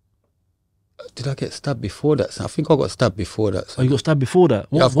 Did I get stabbed before that? I think I got stabbed before that. Oh, you got stabbed before that?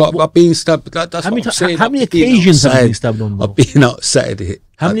 Yeah, I've been stabbed. That's how what I'm saying. How many occasions have you been stabbed on? Though? I've been outside.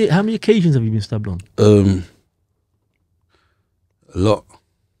 How many occasions have you been stabbed on? A lot.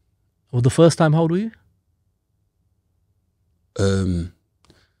 Well, the first time, how old were you?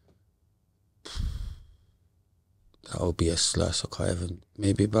 That'll be a slice. I can't even.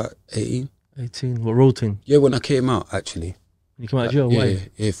 Maybe about 18. 18. What, road thing? Yeah, when I came out, actually. You came out of jail? Why?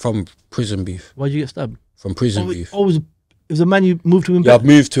 Yeah, from prison beef. Why'd you get stabbed? From prison beef. Oh, it was a man you moved to in Yeah,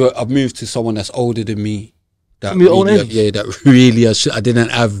 bed? I've moved to someone that's older than me. That From your own really, age? yeah, that really I didn't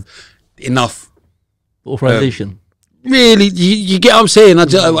have enough Authorization. really, you get what I'm saying? I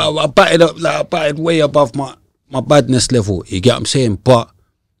batted up, like I batted way above my badness level. You get what I'm saying? But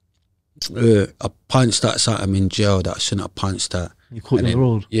I punched at something in jail that I shouldn't have punched at. You caught you on the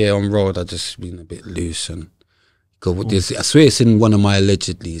road? Yeah, on road. I just been a bit loose and. I swear it's in one of my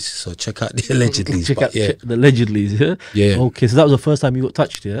allegedlys, so check out the allegedlys. Check out yeah. the allegedlys, yeah? Yeah. Okay, so that was the first time you got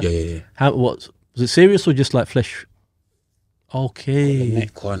touched, yeah? Yeah. How, what, was it serious or just like flesh? Okay. The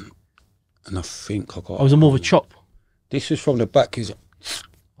neck one, and I think I got. I was more of a chop. This was from the back. Okay.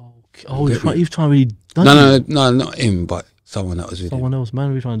 Oh, he was trying to really done you. No, not him, but someone that was with someone him. else, man,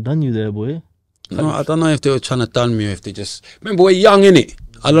 really trying to done you there, boy. No, I don't know if they were trying to done me or if they just. Remember, we're young, innit?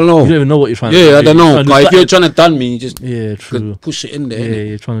 I don't know. You don't even know what you're trying to do. Yeah, I don't know. Like, if you're trying to done me, you just true. push it in there. Yeah,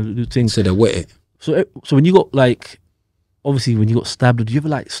 you're trying to do things. So they wet it. So when you got like, obviously when you got stabbed, did you ever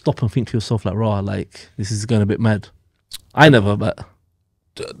like stop and think to yourself like, "Raw, like this is going a bit mad"? I never, but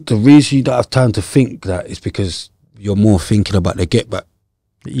the reason you don't have time to think that is because you're more thinking about the get back,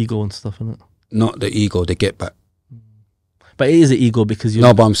 the ego and stuff, isn't it? Not the ego, the get back. But it is an ego because you're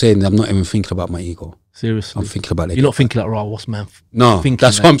no. But I'm saying I'm not even thinking about my ego. Seriously, I'm thinking about the. You're not thinking like, "Raw, what's man?" No,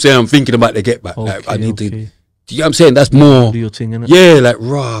 that's what I'm saying. I'm thinking about the get back. Okay, like I need to. Do you know what I'm saying? That's more. Do your thing, innit? Yeah, like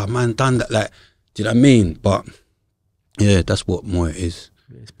raw man done that. Like, do you know what I mean? But yeah, that's what more it is.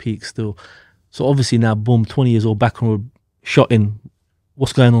 It's peak still. So obviously now, boom, 20 years old, back on road, shot in.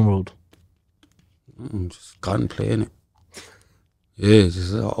 What's going on road? Just gunplay, innit? Yeah,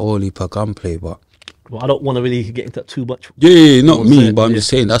 just a whole heap of gunplay, but. Well, I don't want to really get into that too much. Yeah, not me, but I'm just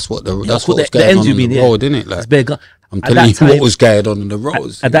saying that's what that's what's going on the road, innit? Like, I'm telling you what was going on the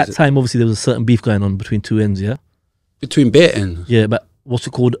roads. At that time, obviously, there was a certain beef going on between two ends, yeah? Between bare ends? Yeah, but what's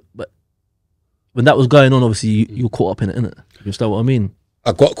it called? But when that was going on, obviously, you were caught up in it, innit? You understand what I mean?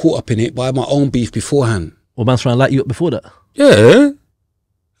 I got caught up in it by my own beef beforehand. Well, man's trying to light you up before that? Yeah.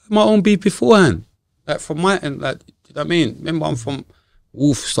 My own beef beforehand. Like, from my end, like, do you know what I mean? Remember, I'm from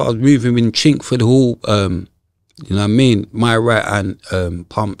Wolf, started moving in Chink for the whole, you know what I mean? My right hand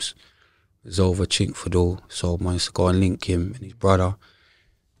pumps is over Chink for the whole. So I managed to go and link him and his brother,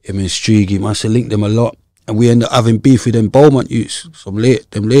 him and Streagy. I managed to link them a lot. And we ended up having beef with them Beaumont youths, them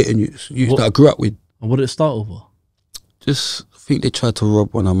Leighton youths that I grew up with. And what did it start over? Just, I think they tried to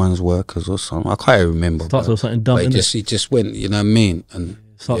rob one of man's workers or something. I can't even remember. Starts with something dumb, innit? It just went, you know what I mean? And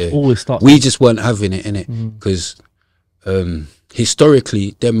always starts. We just weren't having it, innit? Because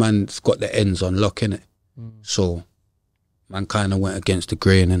historically, them man's got the ends on lock, innit? So, man kind of went against the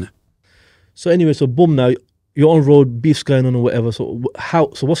grain, innit? So anyway, so boom, now you're on road, beef's going on or whatever. So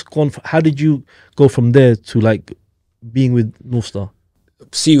what's gone? How did you go from there to like being with North Star?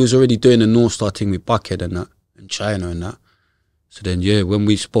 C was already doing the North Star thing with Buckhead and that, and China and that. So then, yeah, when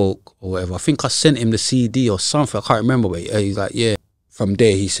we spoke or whatever, I think I sent him the CD or something. I can't remember, but he's like, yeah. From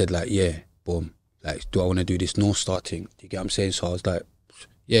there, he said like, yeah, boom. Like, do I want to do this North Star thing? Do you get what I'm saying? So I was like,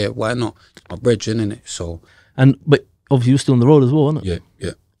 yeah, why not? My brethren, innit? So. But obviously you're still on the road as well, innit?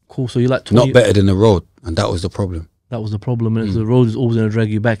 Yeah. Cool. So you're like 20. Not better than the road, and that was the problem. That was the problem, and the road is always going to drag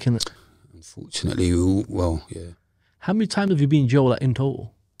you back, innit? Unfortunately, well, yeah. How many times have you been in jail like in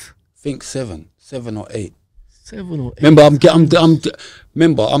total? I think 7 or 8. 7 or 8.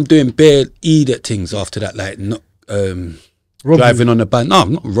 Remember, I'm doing bare idiot things after that, like not driving on the band. No,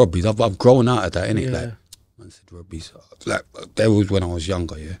 not robberies. I've grown out of that, innit? Yeah. Like, I said robberies. Like that was when I was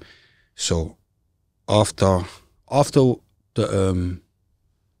younger, yeah. So after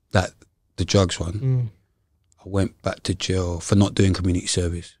the drugs one, I went back to jail for not doing community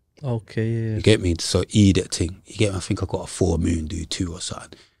service. Okay, yeah. You get me? So E that thing. You get me? I think I got a 4 Moon Do 2 or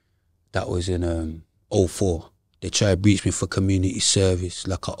something. That was in 04. They tried to breach me for community service.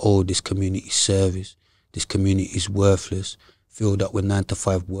 Like, this community service. This community is worthless. Filled up with 9 to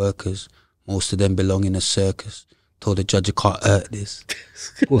 5 workers. Most of them belong in a circus. Told the judge, you can't hurt this.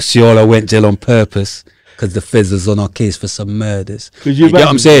 Osceola went jail on purpose because the feds was on our case for some murders. You get what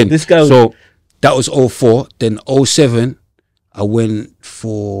I'm saying? This guy so that was 04. Then 07, I went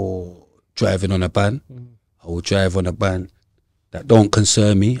for driving on a ban. I will drive on a ban. That don't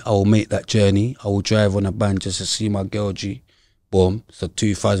concern me. I will make that journey. I will drive on a ban just to see my girl G. Boom. So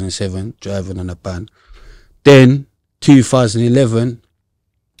 2007, driving on a ban. Then 2011,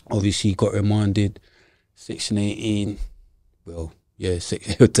 obviously got remanded. Section 18. Well, yeah,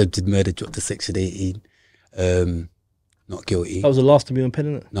 attempted murder, dropped to Section 18. Not guilty. That was the last to be on pen,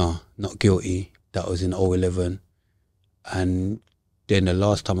 innit? No, not guilty. That was in 011. And then the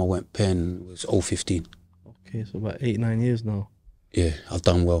last time I went pen was 015. Okay, so about 8-9 years now. Yeah, I've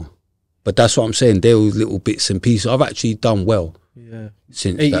done well. But that's what I'm saying. There were little bits and pieces. I've actually done well. Yeah.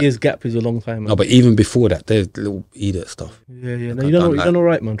 Since 8 years gap is a long time, man. No, but even before that, there's little idiot stuff. Yeah, yeah. No, you done all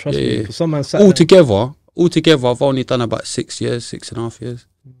right, man. Trust me. For some man sat Altogether, I've only done about 6 years, 6.5 years.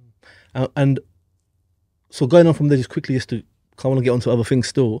 And so going on from there, just quickly, I want to get onto other things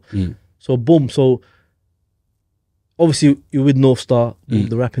still. So boom, so obviously you're with North Star,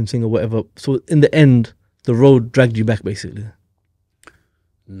 the rapping thing or whatever. So in the end, the road dragged you back, basically.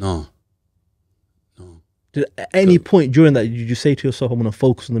 No. Did at any point during that, did you say to yourself, I'm going to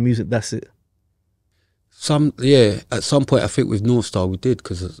focus on the music, that's it? At some point, I think with North Star we did,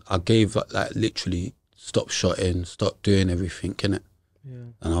 because I gave like literally stopped shotting, stopped doing everything, innit?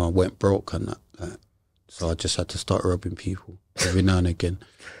 Yeah. And I went broke and that. So I just had to start robbing people every now and again.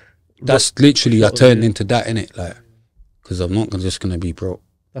 That's literally, I turned into that, innit? Like, because I'm not just going to be broke.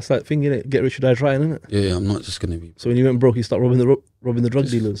 That's that thing, innit? Get rich or die trying, innit? Yeah, I'm not just going to be broke. So when you went broke, you start robbing the drug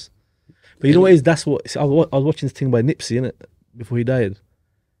dealers. But you know what is? That's what I was watching this thing by Nipsey, innit? Before he died,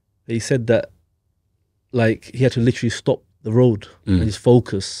 he said that like he had to literally stop the road and just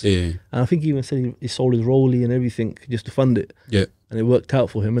focus. Yeah. And I think he even said he sold his rollie and everything just to fund it. Yeah. And it worked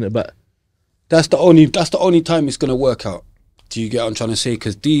out for him, innit? But that's the only time it's gonna work out. Do you get what I'm trying to say?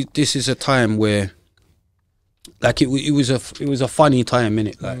 Because this is a time where, like, it was a funny time,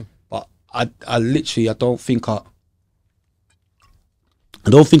 innit? Like, but I literally don't think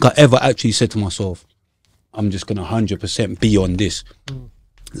I ever actually said to myself, I'm just gonna 100% be on this.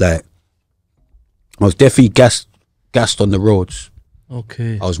 Like, I was definitely gassed on the roads.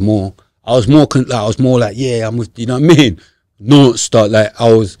 Okay. I was more like, yeah, I'm with, you know what I mean? North Star, like,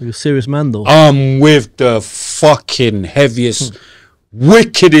 You're a serious man, though. I'm with the fucking heaviest,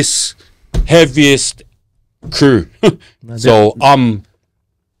 wickedest, heaviest crew. So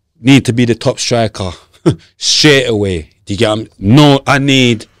need to be the top striker straight away. Do you get what I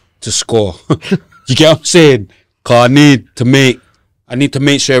need to score. You get what I'm saying? Cause I need to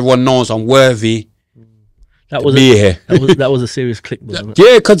make sure everyone knows I'm worthy. That was a serious click, though.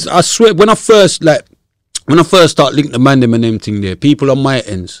 Yeah, because I swear when I first start linking the man them and them thing there, people on my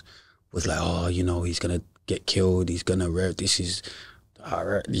ends was like, oh, you know, he's gonna get killed, he's gonna this is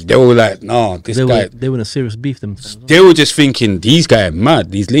they were like, no, they were in a serious beef themselves. They were just thinking, these guys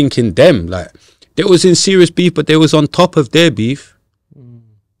mad, he's linking them. Like, they was in serious beef, but they was on top of their beef.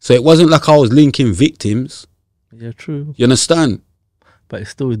 So it wasn't like I was linking victims. Yeah, true. You understand? But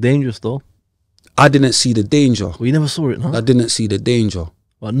it's still dangerous, though. I didn't see the danger. Well, you never saw it, no? I didn't see the danger.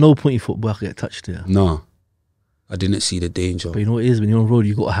 Well, at no point you thought, boy, I could get touched here. No. I didn't see the danger. But you know what it is? When you're on the road,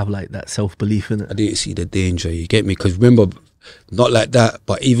 you got to have, like, that self-belief in it. I didn't see the danger, you get me? Because remember, not like that,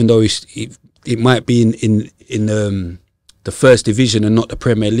 but even though it might be in the first division and not the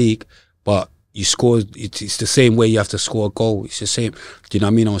Premier League, but you score, it's the same way you have to score a goal. It's the same. Do you know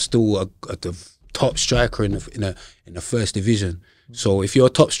what I mean? I was still the top striker in the first division. So if you're a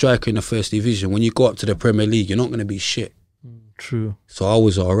top striker in the first division, when you go up to the Premier League, you're not going to be shit. True. So I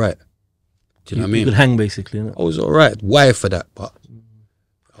was all right. Do you know what I mean? You could hang, basically, innit? I was all right. Why for that? But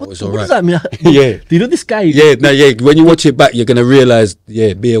I was all right. What does that mean? Yeah. Do you know this guy? Yeah, when you watch it back, you're going to realise,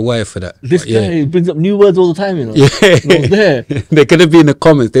 be aware for that. This guy brings up new words all the time, you know? Yeah. There. They're going to be in the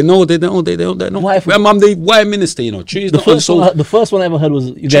comments. They know. Why I'm the why minister, you know. The first one I ever heard was,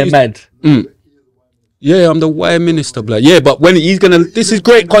 you're getting mad. Yeah, I'm the wire minister, blood. Yeah, but when he's gonna, this is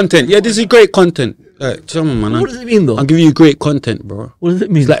great content. Yeah, this is great content. Like, come on, man. What does it mean, though? I'll give you great content, bro. What does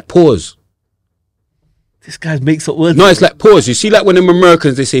it mean? It's like pause. This guy makes up words. No, it's like pause. You see, like when them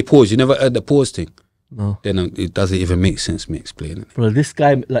Americans, they say pause. You never heard the pause thing? No. Then it doesn't even make sense me explaining it. Bro, this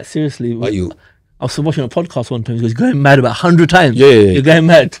guy, like, seriously. Like you. I was watching a podcast one time. He goes, you're going mad about 100 times. Yeah. You're going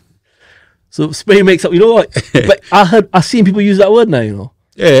mad. So spray makes up. You know what? But I've seen people use that word now. You know.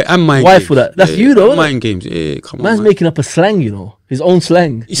 Yeah, and mind Why games. for that? That's you though. Mind games. Yeah, come on. Man's Man. making up a slang. You know, his own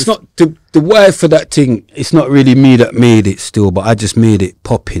slang. It's not the why for that thing. It's not really me that made it still, but I just made it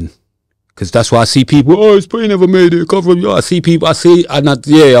popping. Because that's why I see people. Oh, Spray never made it. Come from you. I see people. I see, and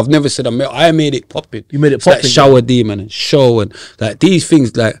I've never said I made it popping. You made it it's popping. like shower demon and show and like these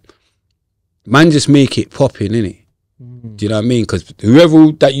things. Like man, just make it popping, innit? Do you know what I mean? Because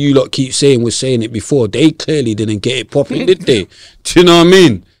whoever that you lot keep saying was saying it before, they clearly didn't get it popping, did they? Do you know what I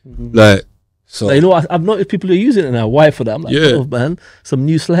mean? Like, so Like, you know, I've noticed people are using it now. Why for that? I'm like, oh man, some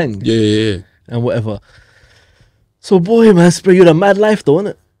new slang. Yeah. And whatever. So boy, man, Spray, you had a mad life though,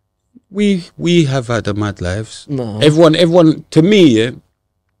 innit? We have had a mad lives. No. Everyone to me, yeah,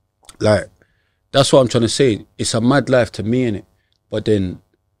 like that's what I'm trying to say. It's a mad life to me, innit? But then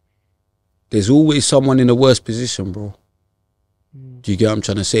there's always someone in a worse position, bro. Do you get what I'm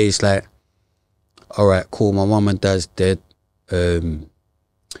trying to say? It's like, all right, cool, my mum and dad's dead. Then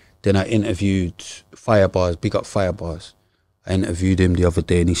I interviewed Firebars, big up Firebars. I interviewed him the other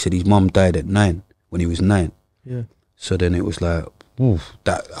day and he said his mum died at 9, when he was 9. Yeah. So then it was like, oof,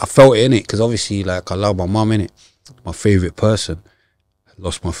 that I felt it, innit? Because obviously, like, I love my mum, innit? My favourite person. I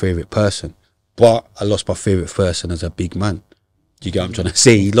lost my favourite person. But I lost my favourite person as a big man. Do you get what I'm trying to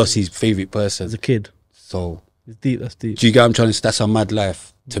say? He lost his favourite person. As a kid. So It's deep, that's deep. do you get what I'm trying to say? That's a mad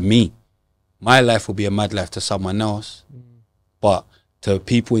life to me. My life will be a mad life to someone else. But to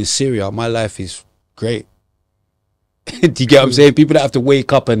people in Syria, my life is great. Do you get what I'm saying? People that have to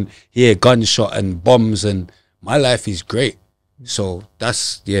wake up and hear gunshot and bombs, and my life is great. So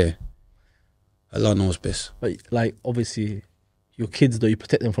that's, yeah. Allah knows best. But like, obviously, your kids though, you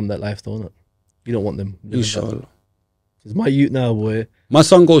protect them from that life though, innit? You don't want them. Inshallah. It's my youth now, boy. My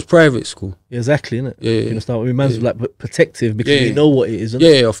son goes private school. Yeah, exactly, innit? Yeah. You understand what I mean? Man's like protective because Yeah. you know what it is, innit?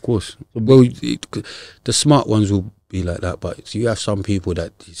 Yeah, of course. Well, the smart ones will be like that, but you have some people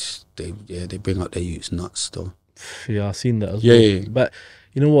that they bring up their youths nuts though. Yeah, I've seen that as Yeah, well. yeah. But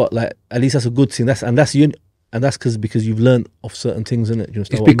you know what? Like, at least that's a good thing. That's you, and that's because you've learned of certain things, innit? You understand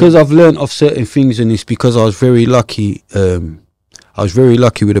It's what I because mean? I've learned of certain things, and it's because I was very lucky. I was very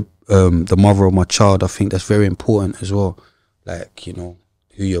lucky with the mother of my child. I think that's very important as well. Like, you know,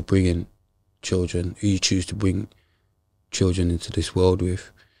 who you're bringing children, who you choose to bring children into this world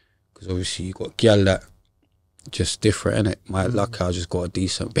with. Because obviously you got gal that just different, innit? My luck, I just got a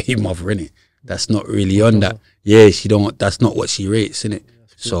decent baby mother, innit? That's not really on that. Yeah, that's not what she rates, innit?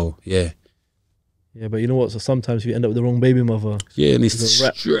 So, yeah. Yeah, but you know what? So sometimes you end up with the wrong baby mother. Yeah, and it's It's a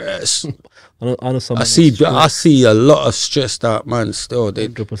rap. stress. I know some. I see a lot of stressed out man still.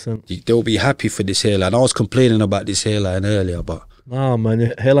 100%. They'll be happy for this hairline. I was complaining about this hairline earlier, but Nah, man,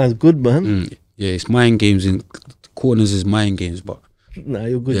 your hairline's good, man. yeah, it's mind games. In corners is mind games, but Nah,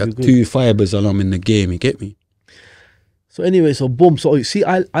 you're good. yeah, You're good. 2 fibers and I'm in the game. You get me? So anyway, so boom. So you see,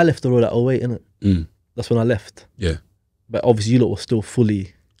 I left the road at 08, innit? That's when I left. Yeah. But obviously, you lot were still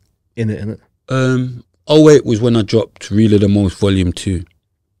fully in it, innit? 08 was when I dropped Real of the Most Volume 2.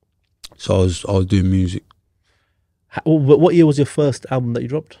 So I was doing music. What year was your first album that you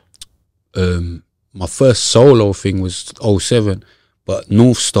dropped? My first solo thing was 07, but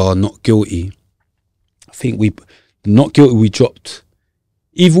North Star, Not Guilty. I think Not Guilty we dropped.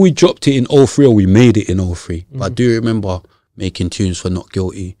 Either we dropped it in 03 or we made it in 03. But I do remember making tunes for Not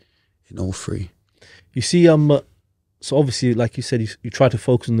Guilty in 03. You see, so obviously, like you said, you tried to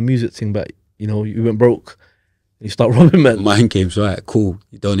focus on the music thing, but you know, you went broke. And you start robbing men. Mind games, right? Cool.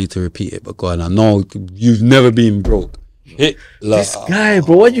 You don't need to repeat it, but go on. I know you've never been broke. This guy,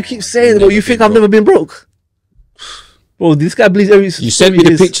 bro, why do you keep saying, bro? You think I've never been broke? Bro, this guy believes every. You sent me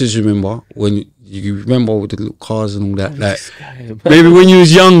the pictures, remember? When you remember with the little cars and all that. Like, Guy, maybe when you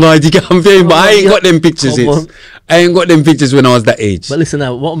was younger, you get what I'm saying? But I ain't got them pictures. Come on. I ain't got them pictures when I was that age. But listen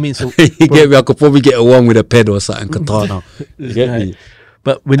now, what I mean, so you get me? I could probably get a one with a ped or something, katana. You get me?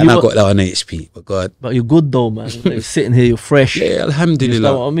 But when And you I got that on HP. But God, but you're good though, man. Like, you're sitting here, you're fresh. yeah, You alhamdulillah.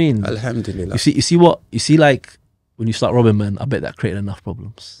 understand what I mean? Alhamdulillah. You see, like when you start robbing men, I bet that created enough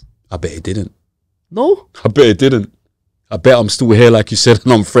problems. I bet it didn't. No, I bet it didn't. I bet I'm still here, like you said,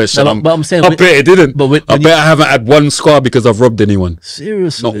 and I'm fresh. No, and but I'm saying, I bet it didn't. but when I bet I haven't had one scar because I've robbed anyone.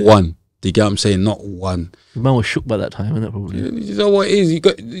 seriously, Not one. Do you get what I'm saying? Not one. the man was shook by that time, innit? Probably. You know what it is?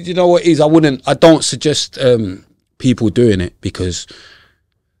 You know what it is? I don't suggest people doing it, because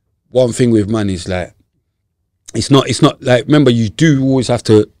one thing with man is like, it's not like, remember, you do always have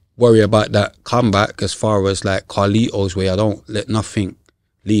to worry about that comeback, as far as like Carlitos, where I don't let nothing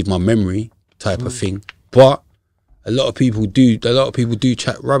leave my memory type of thing. But a lot of people do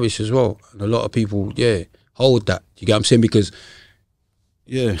chat rubbish as well. And a lot of people, hold that. You get what I'm saying? Because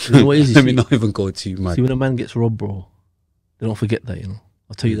Yeah. You know what it is? Let me not even go too mad. See, when a man gets robbed, bro, they don't forget that, you know.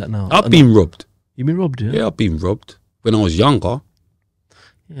 I'll tell you that now. I've been robbed. You've been robbed, yeah? Yeah, I've been robbed. When I was younger.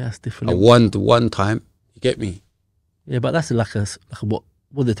 Yeah, that's different. I won the one time. You get me? Yeah, but that's like a what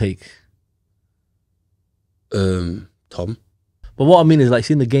they take? Tom. But what I mean is, like,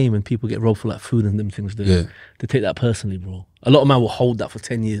 seeing the game and people get robbed for like food and them things, they take that personally, bro. A lot of men will hold that for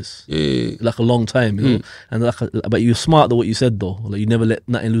 10 years. Yeah. Like a long time, you know? And but you're smart though, what you said though. Like, you never let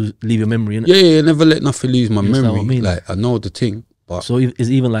nothing leave your memory, innit? Yeah, never let nothing lose my memory. What I mean? Like, I know the thing. But so it's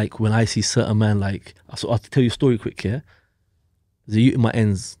even like when I see certain man, like, so I'll tell you a story quick, yeah? There's a youth in my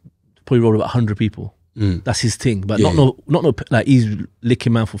ends, probably robbed about 100 people. That's his thing. But not no, like, he's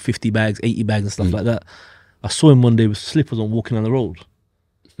licking man for 50 bags, 80 bags and stuff like that. I saw him one day with slippers on walking down the road.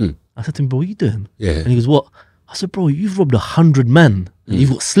 I said to him, bro, what are you doing? Yeah. And he goes, what? I said, bro, you've robbed 100 men and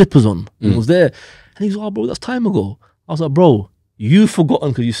you've got slippers on. And I was there. And he goes, oh, bro, that's time ago. I was like, bro, you've forgotten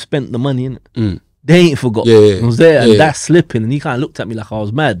because you spent the money, innit? They ain't forgotten. I was there and that's slipping. And he kind of looked at me like I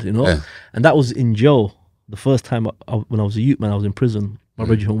was mad, you know? Yeah. And that was in jail. The first time when I was a youth man, I was in prison. My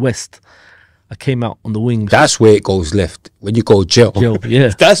brother from West. I came out on the wings. That's where it goes left. When you go jail. Yeah.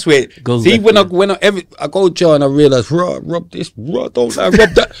 That's where it goes see, left, when I go jail and I realise, rob this, don't I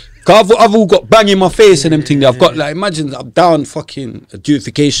rob that. Cause I've all got bang in my face and them thing. I've got, like, imagine I'm down fucking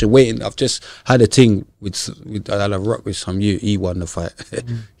adjudication waiting. I've just had a thing with I had a rock with some you. He won the fight.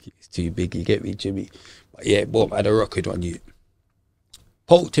 He's too big, you get me, Jimmy. But yeah, boom, I had a rock with one you.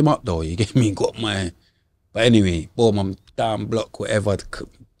 Poked him up though, you get me, got my. But anyway, boom, I'm down block, whatever.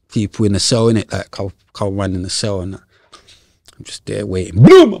 People in the cell, innit, like come run in the cell and that. I'm just there waiting.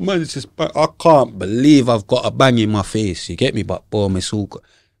 Boom, man, it's just, I can't believe I've got a bang in my face. You get me? But boom, it's all good.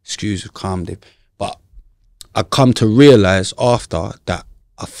 Excuse me, calm down. But I come to realise after that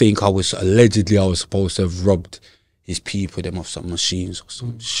I think I was supposed to have robbed his people, them off some machines or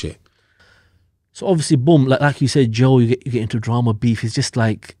some shit. So obviously, boom, like you said, Joe, you get into drama, beef. It's just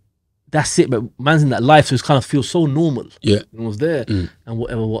like, that's it, but man's in that life, so it kind of feels so normal. Yeah. It was there and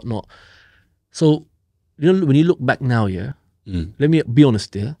whatever, whatnot. So, you know, when you look back now, yeah, let me be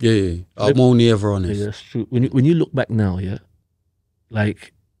honest, yeah? Yeah. I'm only ever honest. Yeah, that's true. When you look back now, yeah,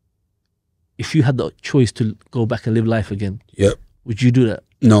 like, if you had the choice to go back and live life again, would you do that?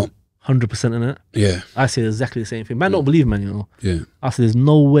 No. 100% in it? Yeah. I say exactly the same thing. Man, don't believe, man, you know? Yeah. I say there's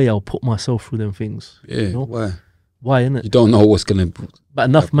no way I'll put myself through them things. Yeah, you know? Why, innit? You don't know what's going to... But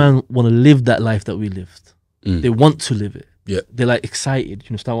enough man want to live that life that we lived. They want to live it. Yeah. They're like excited. You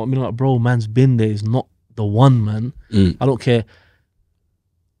understand what I mean? Like, bro, man's been there. Is not the one, man. I don't care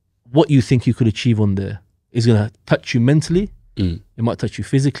what you think you could achieve on there. It's going to touch you mentally. It might touch you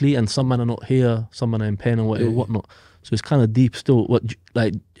physically. And some men are not here. Some men are in pain and whatever, whatnot. So it's kind of deep still. What,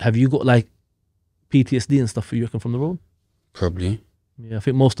 like, have you got like PTSD and stuff, you reckon, from the road? Probably. Yeah, I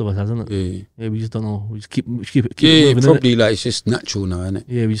think most of us has, isn't it? Yeah. Yeah, we just don't know. We just keep it moving. Probably, like, it's just natural now, isn't it?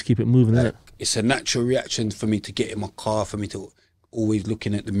 Yeah, we just keep it moving, like, innit? It's a natural reaction for me to get in my car, for me to always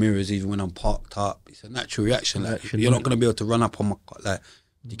looking at the mirrors even when I'm parked up. It's a natural reaction. Like, you're not going to be able to run up on my car, like,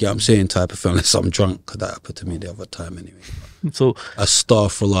 you get what I'm saying, type of thing, unless I'm drunk, because that happened to me the other time anyway. So,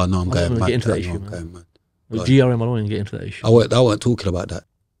 astaghfirullah, no, I'm going mad. Get into that issue, man. With GRM, I don't want to get into that issue. I wasn't talking about that.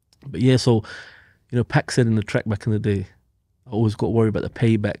 But yeah, so, you know, Pac said in the track back in the day, I always got worried about the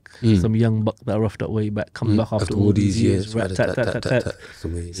payback. Some young buck that roughed up way back, coming back after all these years. You know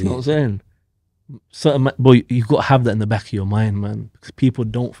what I'm saying? Certain boy, you've got to have that in the back of your mind, man, because people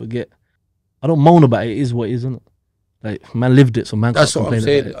don't forget. I don't moan about it. It is what it is, isn't it? Like, man lived it, so man can't complain.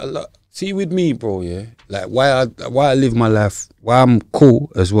 That's what I'm saying. See, with me, bro, yeah, like why I live my life, why I'm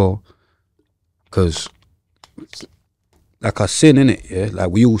cool as well, because like I sin, innit, yeah, like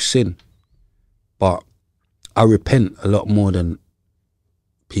we all sin, but I repent a lot more than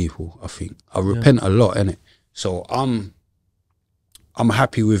people. I think I repent a lot, innit. So I'm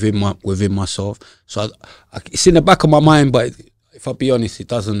happy within myself. So it's in the back of my mind, but if I be honest, it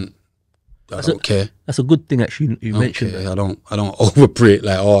doesn't. I don't care. That's a good thing, actually. You mentioned that. I don't overpray it.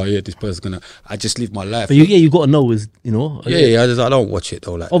 Like, oh yeah, this person's gonna. I just live my life. But you got to know is, you know. Yeah. I don't watch it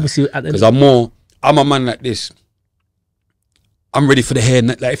though. Like, obviously, because I'm a man like this. I'm ready for the hair.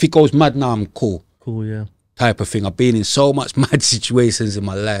 Like, if it goes mad now, I'm cool. Cool, yeah. Type of thing. I've been in so much mad situations in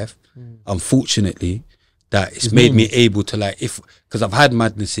my life, unfortunately, that it's made me able to, like, because I've had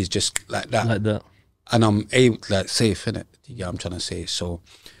madnesses just like that, and I'm able to, like, safe, innit? Yeah, I'm trying to say. So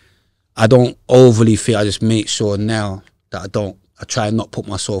I don't overly feel. I just make sure now that I try and not put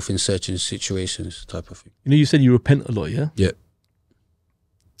myself in certain situations, type of thing. You know, you said you repent a lot, yeah? Yeah.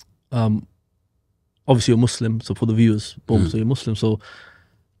 Obviously you're Muslim, so for the viewers, boom, so you're Muslim. So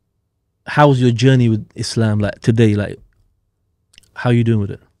how's your journey with Islam like today? Like, How are you doing with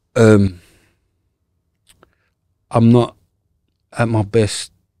it? I'm not at my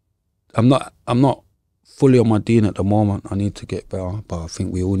best. I'm not fully on my deen at the moment. I need to get better, but I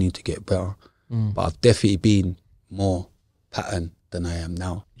think we all need to get better. But I've definitely been more pattern than I am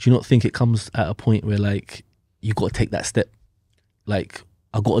now. Do you not think it comes at a point where like you got to take that step? Like,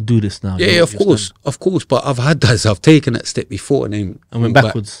 I got to do this now. Yeah, of course. But I've had that. I've taken that step before and then went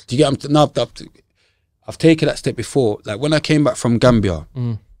backwards. Do you get? I've taken that step before. Like when I came back from Gambia,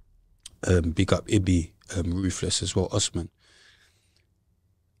 big up Ibi, Ruthless as well, Osman.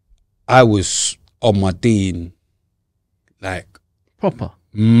 I was on my deen, like proper.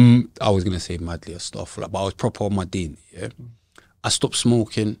 I was gonna say madly or stuff, like, but I was proper on my deen. Yeah, I stopped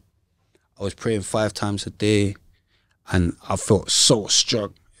smoking. I was praying 5 times a day, and I felt so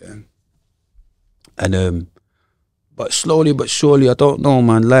strong. Yeah, and but slowly but surely, I don't know,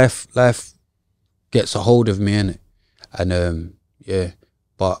 man. Life gets a hold of me, innit? And yeah,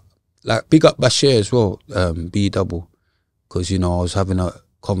 but like big up Bashir as well, B double, because you know I was having a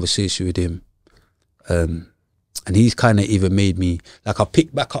conversation with him, and he's kind of even made me like I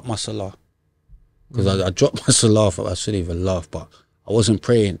picked back up my salah, because I dropped my salah. I shouldn't even laugh, but I wasn't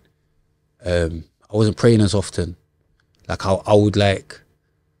praying. I wasn't praying as often. Like I would like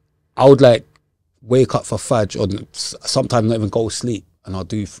wake up for Fajr, or sometimes not even go to sleep, and I'll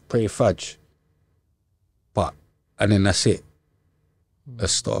pray Fajr. And then that's it.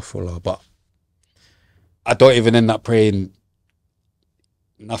 Astaghfirullah. But I don't even end up praying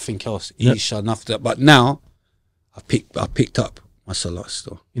nothing else. Isha, nothing. But now I picked up my salah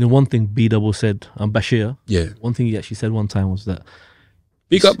still. You know, one thing B double said, Bashir. Yeah. One thing he actually said one time was that.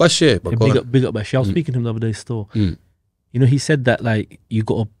 Big up Bashir. Big up Bashir. I was speaking to him the other day still. You know, he said that like you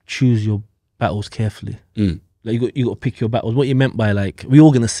got to choose your battles carefully. Like you got to pick your battles. What you meant by like we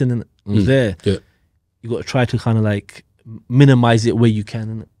all gonna sin in it. It was there. Yeah. You got to try to kind of like minimize it where you can,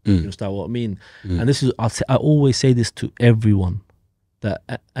 innit? You understand what I mean? And this is, I always say this to everyone, that,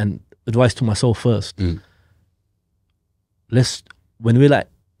 and advice to myself first. When we're like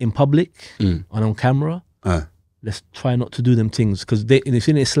in public and on camera, let's try not to do them things, because if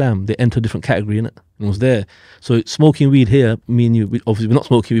in Islam they enter a different category, innit? And it was there. So smoking weed here, me and you, obviously we're not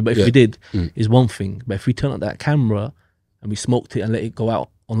smoking weed, but if we did, is one thing. But if we turn up that camera and we smoked it and let it go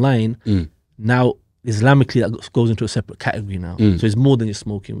out online, now Islamically that goes into a separate category now. So it's more than just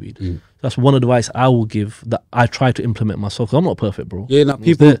smoking weed. So that's one advice I will give that I try to implement myself, because I'm not perfect, bro. Yeah, now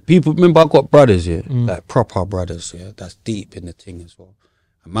people remember, I've got brothers, yeah, like proper brothers, yeah, that's deep in the thing as well.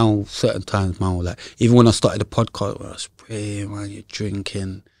 And man, certain times, man, like, even when I started the podcast, when I was praying, man, you're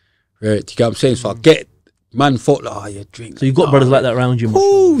drinking, right? Do you get what I'm saying? So I get, man thought like, oh, you're drinking. So you got brothers like that around you?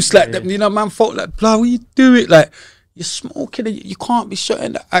 Oh, it's like them, you know, man thought like, blah, what you do it? Like, you're smoking, you can't be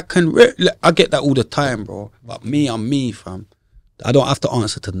certain that I can, I get that all the time, bro. But me, I'm me, fam. I don't have to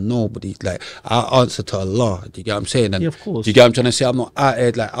answer to nobody. Like, I answer to Allah. Do you get what I'm saying? And yeah, of course. Do you get what I'm trying to say? I'm not out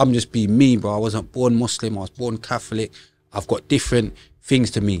here, like, I'm just being me, bro. I wasn't born Muslim, I was born Catholic. I've got different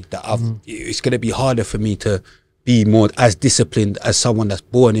things to me that it's going to be harder for me to be more as disciplined as someone that's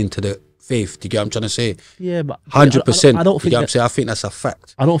born into the faith. Do you get what I'm trying to say? Yeah, but 100%. I don't think I'm saying. I think that's a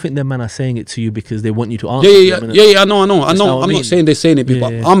fact. I don't think them man are saying it to you because they want you to answer. Yeah. I know. I'm not saying they're saying it,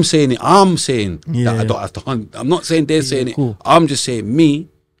 but I'm saying it. I'm saying that I don't have to. I'm not saying they're saying it. I'm just saying me.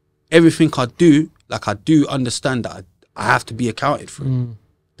 Everything I do, like, I do understand that I have to be accounted for.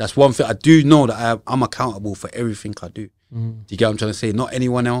 That's one thing I do know, that I'm accountable for everything I do. Do you get what I'm trying to say? Not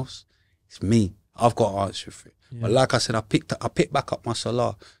anyone else. It's me. I've got to answer for it. Yeah. But like I said, I picked back up my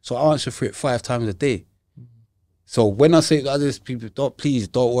salah, so I answer for it 5 times a day. So when I say to others, people, please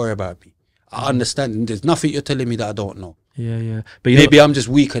don't worry about me. I understand. There's nothing you're telling me that I don't know. Yeah. But maybe I'm just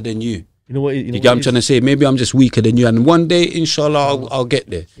weaker than you. You know what? You get what I'm trying to say? Maybe I'm just weaker than you, and one day, inshallah, I'll get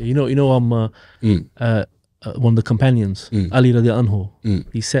there. You know, I'm one of the companions, Ali radiallahu anhu.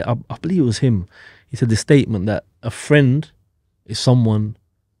 He said, I believe it was him. He said the statement that a friend is someone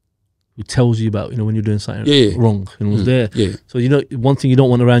who tells you about, when you're doing something wrong, and was there. Yeah. So, one thing you don't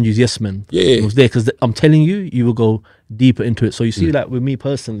want around you is yes men. Yeah. It was there, because I'm telling you, you will go deeper into it. So you see, like with me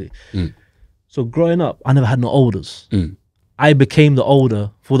personally, so growing up, I never had no elders. I became the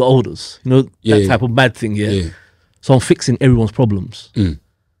older for the elders. That type of bad thing. Yeah. So I'm fixing everyone's problems.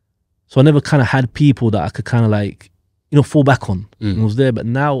 So I never kind of had people that I could kind of like, fall back on. And was there. But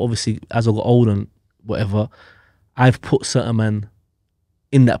now, obviously, as I got older and whatever, I've put certain men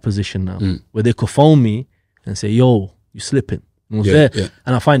in that position now, where they could phone me and say, yo, you slipping. And was there. Yeah.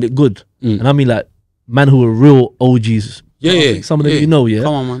 And I find it good. And I mean, like, man who are real OGs. Yeah. Some of them,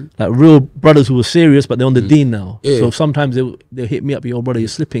 Come on, man. Like real brothers who were serious, but they're on the deen now. Yeah. So sometimes they'll hit me up, yo, brother, you're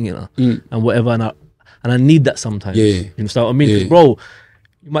slipping, and whatever. And and I need that sometimes. Yeah. You understand what I mean? 'Cause, Yeah. bro,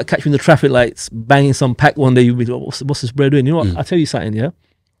 you might catch me in the traffic lights banging some pack one day. You'll be like, what's this bro doing? You know what? I'll tell you something, yeah?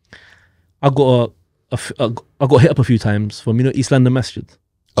 I got I got hit up a few times from, you know, East London Masjid.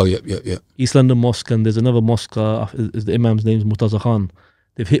 Oh, yeah. East London Mosque, and there's another mosque, is the Imam's name is Murtaza Khan.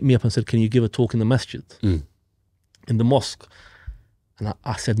 They've hit me up and said, can you give a talk in the masjid? In the mosque. And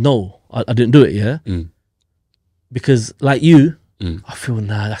I said, no, I didn't do it, yeah? Because like you, I feel,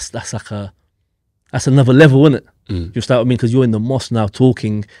 nah, that's like that's another level, isn't it? You understand what I mean? Because you're in the mosque now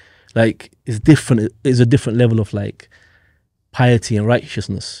talking, like, it's different. It's a different level of like piety and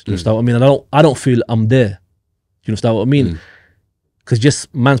righteousness. You understand what I mean? I don't feel I'm there. You understand what I mean? Because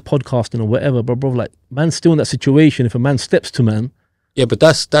just man's podcasting or whatever, but bro, like, man's still in that situation. If a man steps to man, yeah, but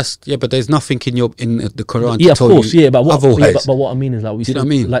that's but there's nothing in the Quran. Yeah, to of tell course, you yeah, but what? otherwise. Yeah, but what I mean is, like we Do you said, know what I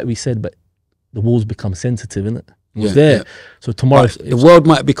mean? like we said, but the walls become sensitive, innit? It was Yeah, there. yeah. So tomorrow, But the world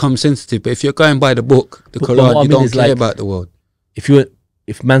might become sensitive, but if you're going by the book, the But Quran, what I you mean don't is, care like, about the world.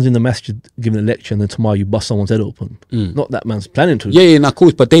 if man's in the masjid giving a lecture and then tomorrow you bust someone's head open, not that man's planning to. Yeah, and of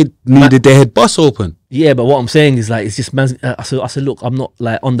course, but they needed their head bust open. Yeah, but what I'm saying is, like, it's just man's. I said, look, I'm not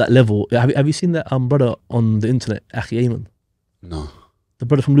like on that level. Have you seen that brother on the internet, Akhi Ayman? No. The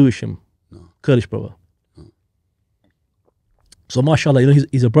brother from Lewisham, Kurdish brother. So mashallah, you know,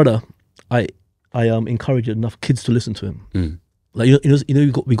 he's a brother. I encourage enough kids to listen to him. Like, you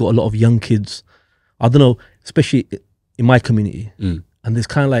know, we got a lot of young kids. I don't know, especially in my community, and there's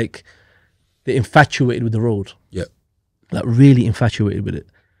kind of like they're infatuated with the road. Yeah. Like really infatuated with it.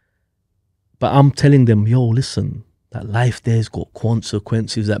 But I'm telling them, yo, listen, that life there's got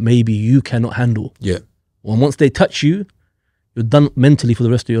consequences that maybe you cannot handle. Yeah. Well, once they touch you, you're done mentally for the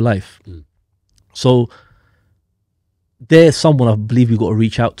rest of your life. So there's someone I believe you got to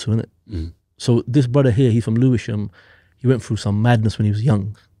reach out to, innit? So this brother here, he's from Lewisham. He went through some madness when he was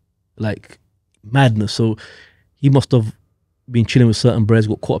young, like madness. So he must have been chilling with certain brothers,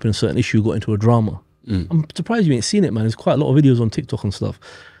 got caught up in a certain issue, got into a drama. I'm surprised you ain't seen it, man. There's quite a lot of videos on TikTok and stuff.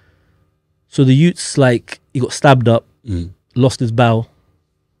 So the youth's like, he got stabbed up, lost his bowel.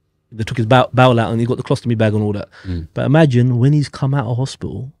 They took his bowel out and he got the colostomy bag and all that. But imagine when he's come out of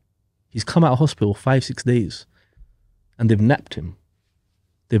hospital 5-6 days and they've napped him.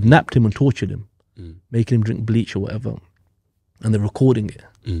 They've napped him and tortured him, making him drink bleach or whatever. And they're recording it.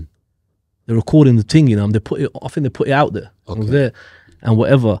 They're recording the thing, you know, and I think they put it out there. Okay. It was there and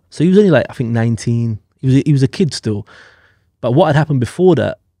whatever. So he was only like, I think 19. He was a kid still. But what had happened before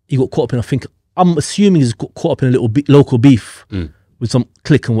that, he got caught up in, I'm assuming he's got caught up in a little local beef with some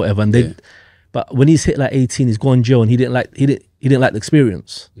clique and whatever. And but when he's hit like 18, he's gone jail and he didn't like the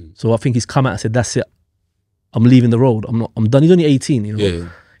experience. So I think he's come out and said, that's it. I'm leaving the road. I'm done. He's only 18, you know. Yeah.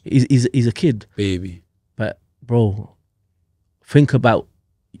 He's a kid. Baby. But bro, think about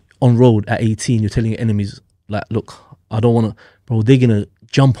on road at 18, you're telling your enemies, like, look, I don't want to, bro, they're going to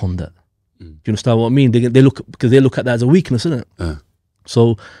jump on that. Do you understand what I mean? They look at that as a weakness, isn't it?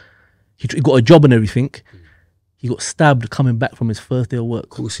 So he got a job and everything. He got stabbed coming back from his first day of work. Of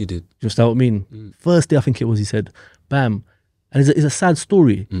course he did. Do you understand what I mean? First day, I think it was, he said, bam. And it's a sad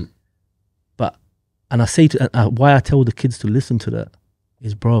story. But, and I say why I tell the kids to listen to that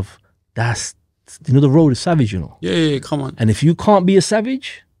is, bruv, that's, you know, the road is savage, you know. Yeah, come on. And if you can't be a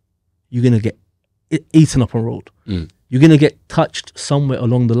savage, you're going to get eaten up on road. You're going to get touched somewhere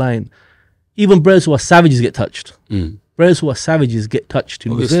along the line. Even brothers who are savages get touched. Brothers who are savages get touched.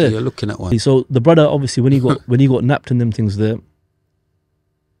 You know, Obviously, you're looking at one. So the brother, obviously, when he got napped and them things there,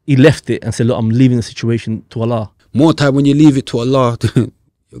 he left it and said, look, I'm leaving the situation to Allah. More time when you leave it to Allah,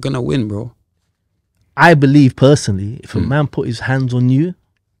 you're going to win, bro. I believe personally, if a man put his hands on you, you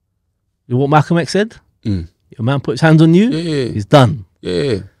know what Malcolm X said? If a man put his hands on you, he's done.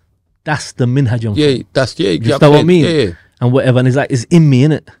 Yeah. That's the minhaj on. Yeah, that's, yeah. You understand what I mean? Yeah. And whatever. And it's like, it's in me,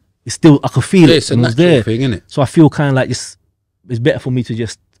 innit? It's still, I can feel it. It's a and it was natural there. thing, innit? So I feel kind of like it's better for me to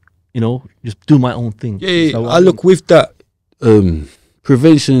just, you know, just do my own thing. Yeah, So I look with that,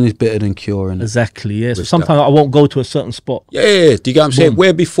 prevention is better than cure, innit? Exactly, yeah. So With sometimes I won't go to a certain spot. Yeah, do you get what I'm saying?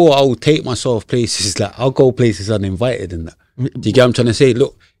 Where before I would take myself places, like I'll go places uninvited and that. Do you get what I'm trying to say?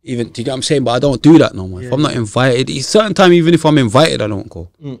 Look, even, do you get what I'm saying? But I don't do that no more. If I'm not invited, certain time, even if I'm invited, I don't go.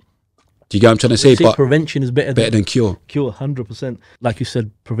 Do you get what I'm trying to say? But prevention is better than cure. Cure, 100%. Like you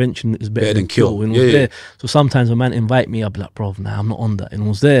said, prevention is better than cure. When it was there. So sometimes a man invite me, I'll be like, bro, nah, I'm not on that. And it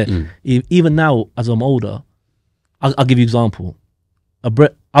was there. Even now, as I'm older, I'll give you an example.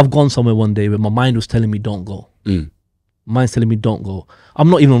 I've gone somewhere one day where my mind was telling me don't go. My mind's telling me don't go. I'm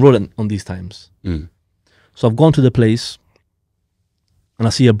not even on road on these times. So I've gone to the place and I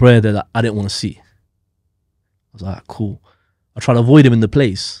see a brother that I didn't want to see. I was like, cool. I try to avoid him in the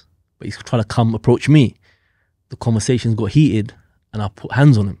place. but he's trying to come approach me. The conversations got heated, and I put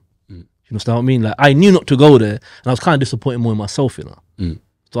hands on him. You understand what I mean? Like, I knew not to go there, and I was kind of disappointed more in myself, you know.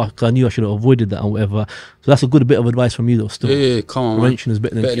 So I knew I should have avoided that and whatever. So that's a good bit of advice from you, though. Still, yeah, come on, prevention is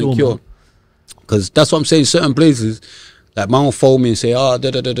better than cure. Because that's what I'm saying. Certain places, like, man will phone me and say, "Oh, da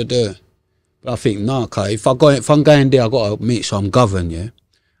da da da da." But I think, nah, cause if I'm going there, I gotta make sure I'm governed, yeah.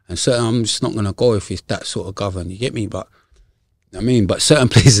 And certain, I'm just not gonna go if it's that sort of governed. You get me? But I mean, but certain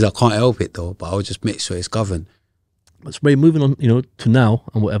places I can't help it though. But I'll just make sure it's governed. But Spray, moving on, you know, to now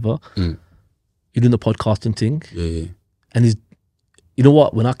and whatever. You're doing the podcasting thing. Yeah. And you know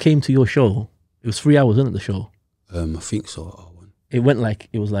what? When I came to your show, it was 3 hours, wasn't it? The show. I think so. It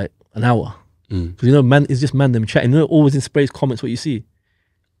was like an hour. Because you know, man, it's just man them chatting. You know, always in Spray's comments, what you see.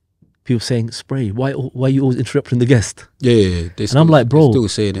 People saying, Spray, why are you always interrupting the guest? Yeah. And I'm like, bro, still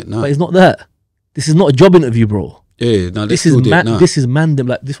saying it now. But it's not that. This is not a job interview, bro. Yeah, no, this is man them.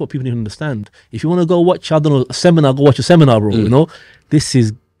 Like, this is what people need to understand. If you want to go watch, I don't know, a seminar, go watch a seminar, bro. You know, this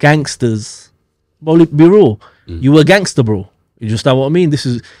is gangsters. Bro, be real. You were a gangster, bro. You understand what I mean? This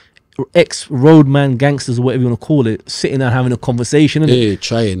is ex-roadman gangsters, or whatever you want to call it, sitting there having a conversation. Yeah,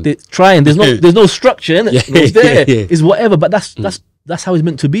 trying. There's no structure in it. Yeah, It's there. yeah. It's whatever. But that's how it's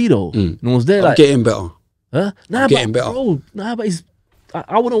meant to be, though. You know what's there? I'm like, getting better. huh? Nah, getting better. Bro, but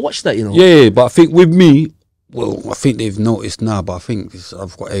I wouldn't watch that. You know. Yeah, but I think with me, well, I think they've noticed now. But I think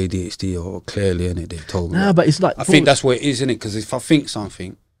I've got ADHD, or clearly, innit? They've told me. Nah, but it's like, I think that's what it is, innit? Because if I think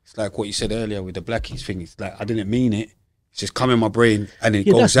something, it's like what you said earlier with the blackies thing. It's like I didn't mean it. It's just come in my brain and it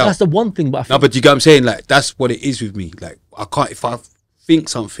goes out. That's the one thing. But I think, no, but you get what I'm saying? Like, that's what it is with me. Like, I can't, if I think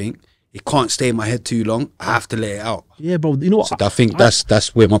something, it can't stay in my head too long. I have to let it out. Yeah, bro. You know what? So I think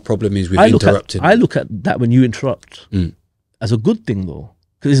that's where my problem is with I interrupting. I look at that when you interrupt as a good thing, though.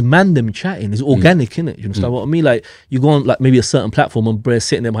 Because it's man them chatting. It's organic, innit? You understand what I mean? Like, you go on like maybe a certain platform and Bre's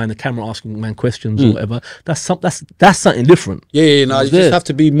sitting there behind the camera asking man questions or whatever. That's something different. Yeah, no, you just have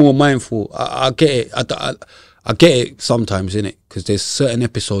to be more mindful. I get it. I get it sometimes, innit? Because there's certain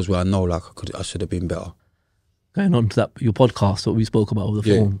episodes where I know, like, I should have been better. Going on to that, your podcast that we spoke about over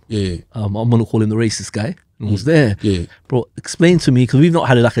the phone. Yeah. I'm gonna call him the racist guy. And was there. Yeah. Bro, explain to me, because we've not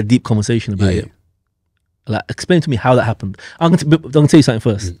had like a deep conversation about it. Like, explain to me how that happened. I'm gonna tell you something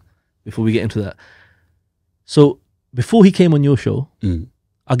first before we get into that. So before he came on your show,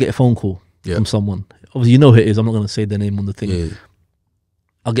 I get a phone call from someone. Obviously, you know who it is. I'm not gonna say their name on the thing. Yeah.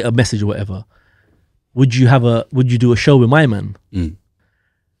 I'll get a message or whatever. Would you do a show with my man?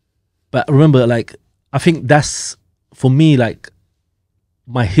 But remember, like, I think that's, for me, like,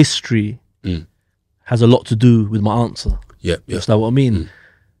 my history has a lot to do with my answer. Yeah. That's like what I mean.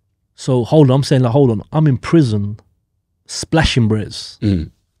 So hold on, I'm in prison splashing breads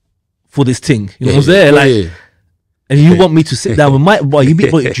for this thing. You know what I'm saying? Like, and you want me to sit down with my boy,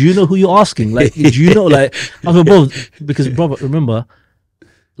 do you know who you're asking? Like, do you know, like, I go, bro, because brother, remember,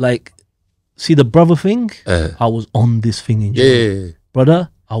 like, see the brother thing? I was on this thing in jail. Yeah. Brother,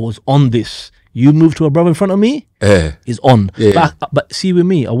 I was on this. You move to a brother in front of me, is on. Yeah. But see, with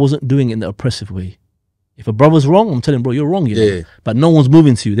me, I wasn't doing it in the oppressive way. If a brother's wrong, I'm telling him, bro, you're wrong, you know? But no one's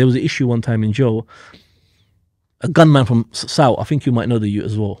moving to you. There was an issue one time in jail. A gunman from South, I think you might know the youth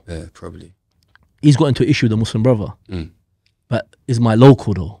as well. Yeah, probably. He's got into an issue with a Muslim brother. But is my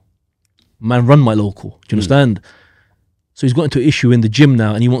local, though. Man run my local. Do you understand? So he's got into an issue in the gym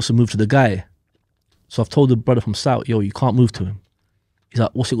now, and he wants to move to the guy. So I've told the brother from South, yo, you can't move to him. He's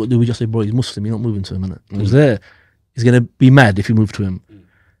like, what's it got to do? We just say, bro, he's Muslim, you're not moving to him, innit? I was there. He's going to be mad if you move to him.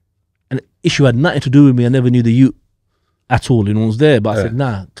 And the issue had nothing to do with me. I never knew the youth at all, you know, was there. But I said,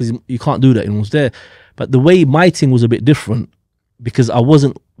 nah, because you can't do that, you know, was there. But the way my thing was a bit different, because I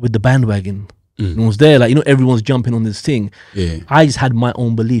wasn't with the bandwagon. You know, was there. Like, you know, everyone's jumping on this thing. I just had my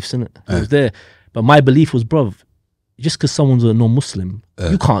own beliefs, innit? I was there. But my belief was, bruv, just because someone's a non-Muslim,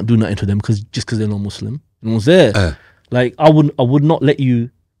 you can't do nothing to them just because they're non-Muslim. You know, was there. Like, I would not let you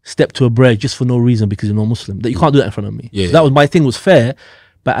step to a bread just for no reason because you're non-Muslim. That you can't do that in front of me. So that was my thing, was fair,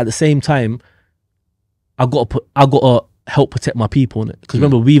 but at the same time, I got to help protect my people, innit? Because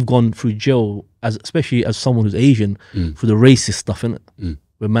remember, we've gone through jail, especially as someone who's Asian, for the racist stuff, innit?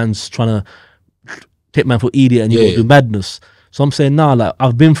 Where man's trying to take man for idiot and you got to do madness. So I'm saying, nah, like,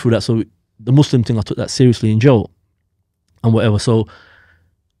 I've been through that. So the Muslim thing, I took that seriously in jail and whatever. So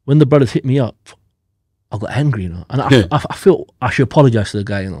when the brothers hit me up, I got angry, you know, and I feel I should apologize to the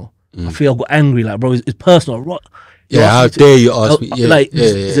guy, you know. I feel I got angry, like, bro, it's personal. What? How dare you ask me?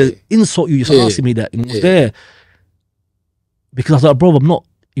 It's an insult. You just asking me that, you know, there. Because I was like, bro, bro,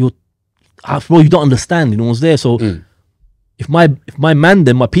 you don't understand, you know, what's there. So if my man,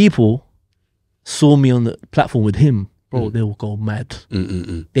 then my people saw me on the platform with him, bro, they will go mad.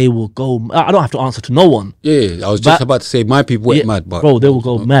 They will go. I don't have to answer to no one. Yeah, I was just about to say my people went mad, but bro, they will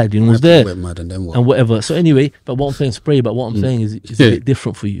go mad. You know, was there went mad, and then what? And whatever. So anyway, but what I'm saying, spray. But what I'm saying is, it's a bit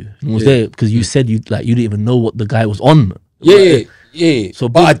different for you. You know, was there because you said you didn't even know what the guy was on. Yeah. So,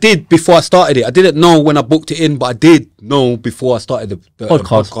 but I did before I started it. I didn't know when I booked it in, but I did know before I started the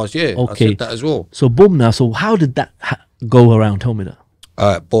podcast. Yeah, okay, I said that as well. So boom, now. So how did that go around? Tell me that.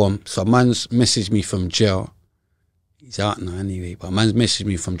 All right, boom. So man's messaged me from jail. He's out now anyway, but man's messaged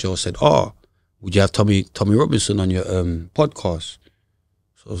me from jail, said, "Oh, would you have Tommy Robinson on your podcast?"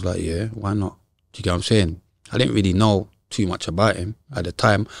 So I was like, "Yeah, why not?" Do you get what I'm saying? I didn't really know too much about him at the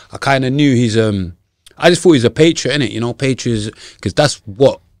time. I kind of knew he's I just thought he's a patriot, innit? You know, patriots, because that's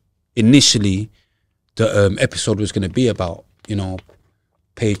what initially the episode was going to be about. You know,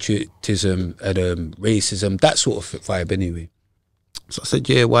 patriotism and racism, that sort of vibe anyway. So I said,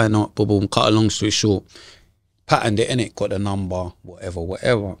 yeah, why not? Boom, boom. Cut a long story short, patterned it, innit? Got the number,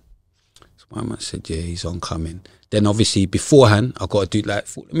 whatever. So my man said, yeah, he's oncoming. Then obviously beforehand, I got to do like,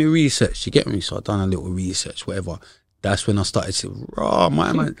 let me research, you get me? So I done a little research, whatever. That's when I started to,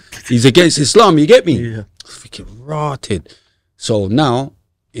 my man, he's against Islam, you get me? Yeah. I was freaking rotted. So now,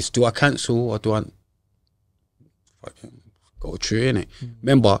 it's do I cancel or do I fucking go through, innit?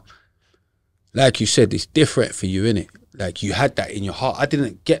 Remember, like you said, it's different for you, innit? Like you had that in your heart. I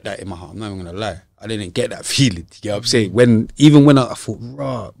didn't get that in my heart. I'm not even gonna lie. I didn't get that feeling. You know what I'm saying? Even when I thought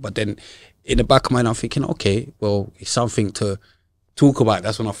raw, but then in the back of my mind I'm thinking, okay, well, it's something to talk about.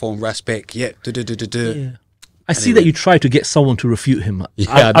 That's when I phoned Raspek. Yeah. Yeah. I see that you tried to get someone to refute him.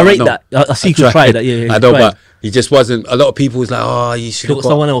 Yeah, I rate that. I see you tried that. Yeah, I know, but he just wasn't. A lot of people was like, oh, you should have got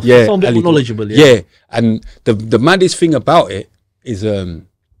someone else. Yeah, someone a bit more knowledgeable. Yeah, and the maddest thing about it is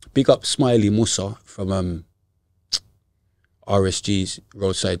big up Smiley Musa from RSG's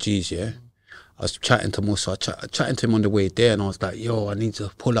Roadside G's. Yeah, I was chatting to Musa, chatting to him on the way there, and I was like, yo, I need to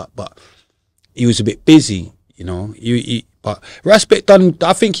pull up, but he was a bit busy, you know. But Raspek done.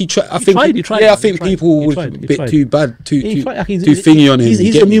 I think he tried. He tried. Yeah, I think people was a bit too bad, too thingy on him.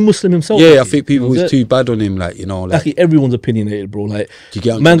 He's a new Muslim himself. Yeah, I think people was too bad on him. Like, you know, like everyone's opinionated, bro. Like,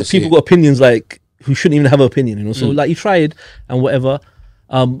 people got opinions like who shouldn't even have an opinion, you know. So like, he tried and whatever.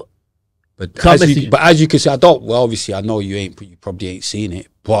 But as you can see, obviously I know you probably ain't seen it,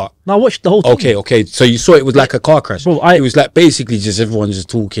 but now I watched the whole thing. Okay. So you saw it was like a car crash, bro. It was like basically just everyone just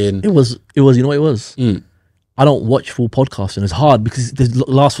talking. It was. You know what it was. I don't watch full podcasting. It's hard because it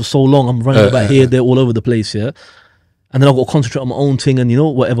lasts for so long. I'm running about here, there, all over the place, yeah. And then I've got to concentrate on my own thing and, you know,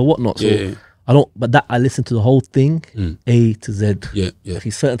 whatnot. So I don't. But I listen to the whole thing, A to Z. Yeah. Like,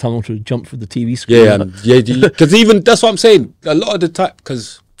 certain times I want to jump through the TV screen. Yeah. Because even that's what I'm saying. A lot of the time,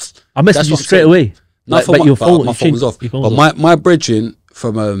 because I messaged you straight away. Like your phone, my phone was off. But my brethren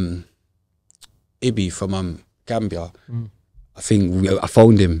from Ibi from Gambia, I think I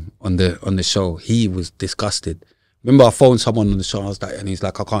phoned him on the show. He was disgusted. Remember, I phoned someone on the show. And he's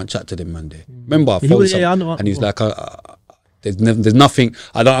like, I can't chat to them Monday. Remember, I phoned someone, and he's like, there's nothing.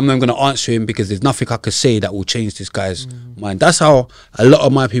 I'm not going to answer him because there's nothing I could say that will change this guy's mind. That's how a lot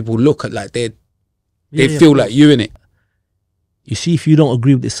of my people look at, like they feel like you in it. You see, if you don't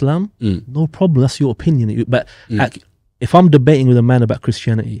agree with Islam, no problem. That's your opinion. But if I'm debating with a man about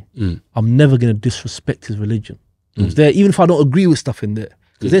Christianity, I'm never going to disrespect his religion. There, even if I don't agree with stuff in there,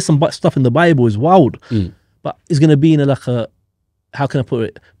 because there's some stuff in the Bible is wild, but it's going to be in how can I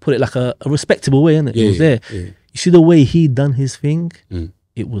put it like a respectable way, innit? It was there. You see the way he done his thing,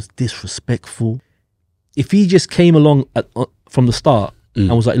 it was disrespectful. If he just came along from the start and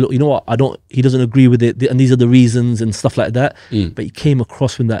was like, look, you know what, he doesn't agree with it, and these are the reasons and stuff like that, but he came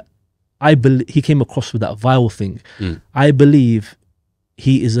across with that, he came across with that vile thing. I believe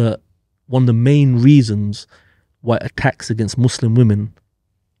he is one of the main reasons why attacks against Muslim women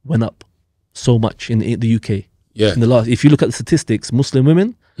went up so much in the UK. Yeah. If you look at the statistics, Muslim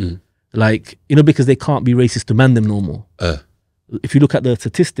women, like, you know, because they can't be racist to man them no more. If you look at the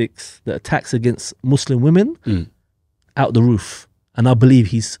statistics, the attacks against Muslim women, out the roof. And I believe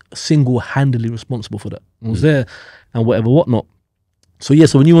he's single-handedly responsible for that. I was there and whatnot. So yeah,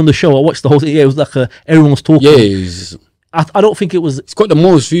 so when you were on the show, I watched the whole thing. Yeah, it was like everyone was talking. Yeah, I don't think it was. It's got the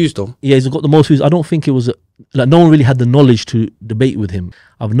most views though. Yeah, he's got the most views. I don't think it was like no one really had the knowledge to debate with him.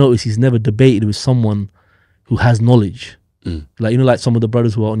 I've noticed he's never debated with someone who has knowledge. Like, you know, like some of the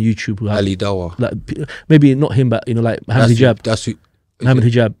brothers who are on YouTube who have Ali Dawa. Like maybe not him, but you know, like Mohammed Hijab. Mohammed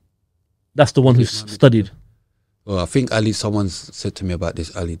Hijab. That's the one who studied. Well, I think someone said to me about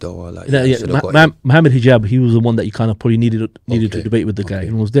this Ali Dawa. Like, Mohammed Hijab, he was the one that you kind of probably needed to debate with the guy,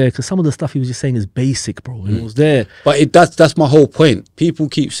 and was there because some of the stuff he was just saying is basic, bro. And it was there. But that's my whole point. People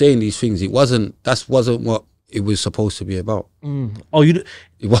keep saying these things. That wasn't what it was supposed to be about. Oh, It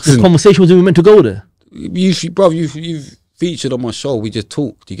the wasn't. conversation wasn't even meant to go there. Usually, bro, you've featured on my show. We just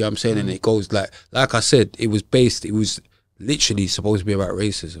talked. You get what I'm saying? And it goes like I said, it was literally supposed to be about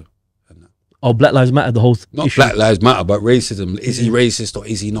racism. Oh, Black Lives Matter, the whole Not issue. Black Lives Matter, but racism. Is he racist or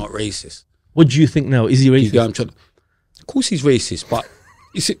is he not racist? What do you think now? Is he You racist? get what I'm of course he's racist, but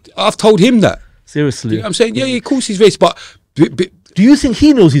I've told him that. Seriously. You know what I'm saying? Yeah, of course he's racist, but Do you think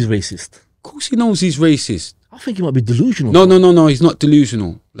he knows he's racist? of course he knows he's racist. I think he might be delusional. No, he's not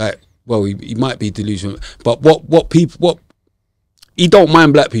delusional. Like, well, he might be delusional, but what he don't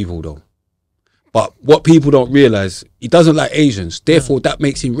mind black people though. But what people don't realize, he doesn't like Asians. Therefore, that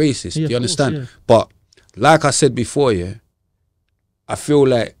makes him racist. Yeah, Do you understand? course, yeah. But like I said before, yeah, I feel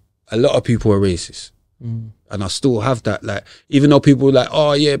like a lot of people are racist, and I still have that. Like, even though people are like,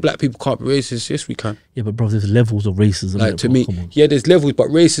 oh yeah, black people can't be racist. Yes, we can. Yeah, but bro, there's levels of racism. Like, to me, yeah, there's levels, but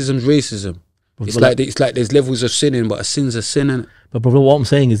racism's racism. It's like there's levels of sinning, but a sin's a sin, innit? But bro, what I'm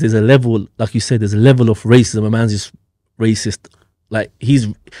saying is there's a level, like you said, there's a level of racism. A man's just racist. Like, he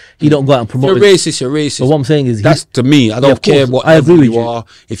don't go out and promote. If you're racist, you're racist. But what I'm saying is, that's to me. I don't of care course, what I agree level with you you. are.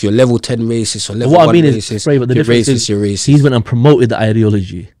 If you're level 10 racist or level what 1 I mean racist, is, but the if you're difference racist, is you're racist. he's went and promoted the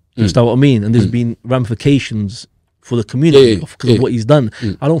ideology. You understand what I mean? And there's been ramifications for the community because of what he's done.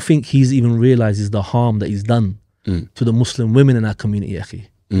 I don't think he's even realizes the harm that he's done to the Muslim women in our community.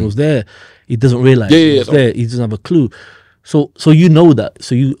 He was there. He doesn't realize. He was there. He doesn't have a clue. So you know that.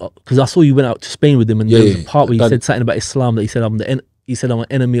 So you, because I saw you went out to Spain with him, and there was a part where he said something about Islam, that he said I'm an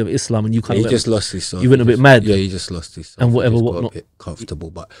enemy of Islam, and you kind of just lost his stuff. You went a bit mad. Yeah, he just lost his stuff. And whatever, He just whatnot. got a bit comfortable,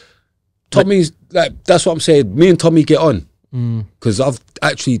 but Tommy's like, that's what I'm saying. Me and Tommy get on because I've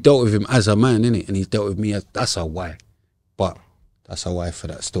actually dealt with him as a man, innit? And he's dealt with me as, that's a why. But that's a why for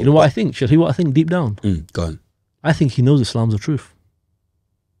that story. You know what I think? Shall I tell you what I think deep down? Go on. I think he knows Islam's the truth.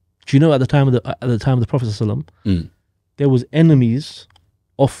 Do you know at the time of the Prophet ﷺ, there was enemies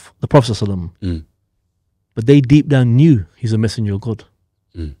of the Prophet ﷺ, but they deep down knew he's a messenger of God.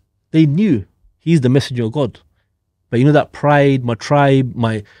 They knew he's the messenger of God. But you know that pride, my tribe,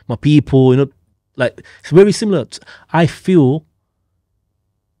 my people, you know, like, it's very similar. I feel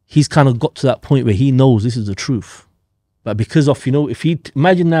he's kind of got to that point where he knows this is the truth. But because of, you know, if he,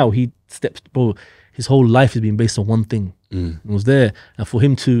 imagine now he steps, bro, his whole life has been based on one thing. It was there. And for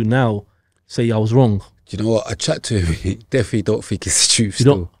him to now say, I was wrong. Do you know what? I chat to him, he definitely don't think it's the truth. You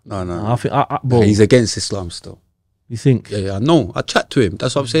don't? No. I think, bro. He's against Islam still. You think? Yeah, I know. I chat to him.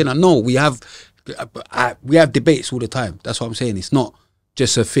 That's what I'm saying. I know we have debates all the time. That's what I'm saying. It's not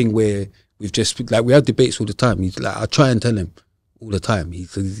just a thing where we've just, like, we have debates all the time. He's like, I try and tell him all the time.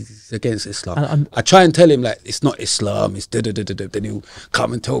 He's against Islam. I try and tell him, like, it's not Islam. It's da-da-da-da-da. Then he'll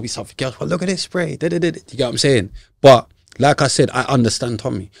come and tell me something else. Well, look at this spray. Da-da-da-da. You get what I'm saying? But like I said, I understand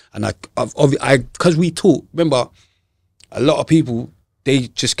Tommy, and because we talk. Remember, a lot of people, they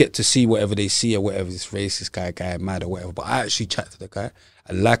just get to see whatever they see or whatever, this racist guy mad or whatever. But I actually chat to the guy,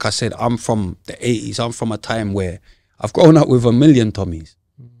 and like I said, I'm from the 80s. I'm from a time where I've grown up with a million Tommies.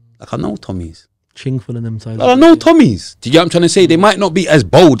 Like, I know Tommies. Chingful in them sides. I know Tommies. Do you get what I'm trying to say? They might not be as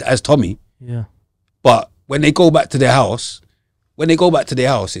bold as Tommy. Yeah. But when they go back to their house,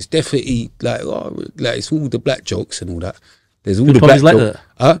 it's definitely like, oh, like, it's all the black jokes and all that. There's all the black Tommy's like jokes.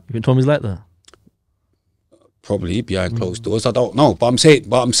 that? Huh? You think Tommy's like that? Probably behind closed doors. I don't know. But I'm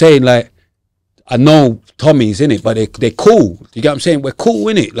saying like, I know Tommy's in it, but they're cool. Do you get what I'm saying? We're cool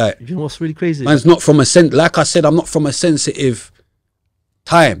in it. Like, You know what's really crazy? man's not from like I said, I'm not from a sensitive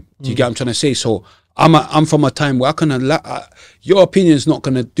time. Do you get what I'm trying to say? So I'm from a time where your opinion's not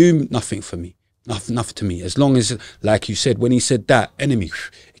gonna do nothing for me. Nothing to me. As long as, like you said, when he said that, enemy,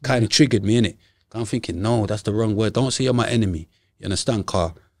 it kind of triggered me, innit? I'm thinking, no, that's the wrong word. Don't say you're my enemy. You understand,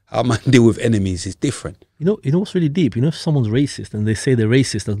 Carl? How man deal with enemies is different. You know what's really deep? You know, if someone's racist and they say they're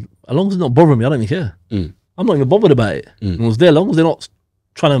racist, as long as it's not bothering me, I don't even care. I'm not even bothered about it. It was there, as long as they're not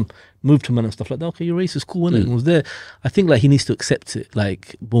trying to move to man and stuff like that. Okay, you're racist, cool, innit? It was there. I think like he needs to accept it,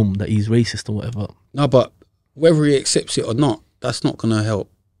 like, boom, that he's racist or whatever. No, but whether he accepts it or not, that's not gonna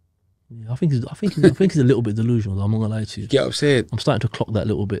help. Yeah, I think he's a little bit delusional. I'm not gonna lie to you. You get what I'm saying? I'm starting to clock that a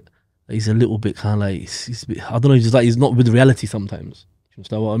little bit. He's a little bit kind of like, he's a bit, I don't know, just like he's not with reality sometimes. You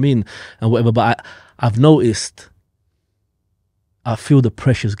understand what I mean? And whatever. But I've noticed, I feel the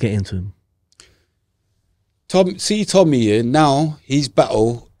pressure's getting to him. Tommy, yeah, now his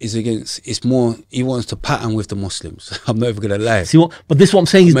battle is against, it's more, he wants to pattern with the Muslims. I'm not even gonna lie. See what? But this is what I'm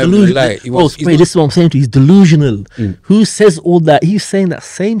saying. He's delusional. This is what I'm saying to you. He's delusional. Who says all that? He's saying that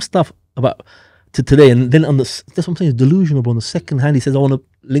same stuff about to today. And then that's what I'm saying, it's delusional, bro. On the second hand, he says, I want to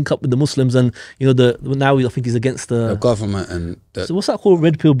link up with the Muslims, and you know, now I think he's against the government. And so what's that called?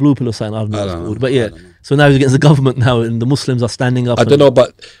 Red pill, blue pill, or something? I don't know. What it's called. But yeah, so now he's against the government now, and the Muslims are standing up. I don't know,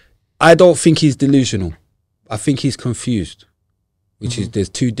 but I don't think he's delusional. I think he's confused, which is, there's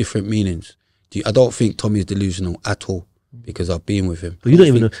two different meanings. I don't think Tommy's delusional at all, because I've been with him. But you don't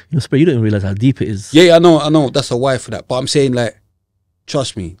even know, you don't even realize how deep it is. Yeah, I know. That's a why for that. But I'm saying, like,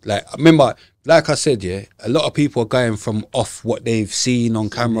 trust me. Like, remember, like I said, yeah, a lot of people are going from off what they've seen on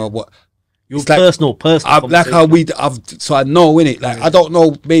camera. What your personal. Like how so I know, innit? Like, I don't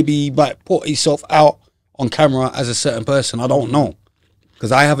know. Maybe he might put himself out on camera as a certain person. I don't know,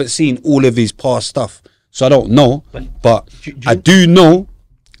 because I haven't seen all of his past stuff, so I don't know. But I do know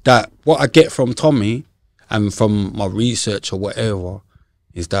that what I get from Tommy and from my research or whatever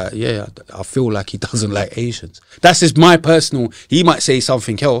is that, yeah, I feel like he doesn't like Asians. That's just my personal, he might say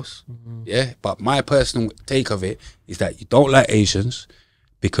something else, yeah, but my personal take of it is that you don't like Asians,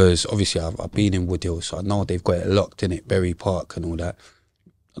 because obviously I've been in Woodhill, so I know they've got it locked in it, Berry Park and all that.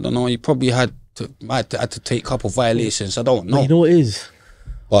 I don't know, he probably might had to take a couple of violations, I don't know. But you know what it is?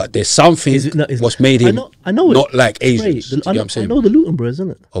 But there's something what's made him not like Asians. Do you know what I'm saying? I know the Luton Bres,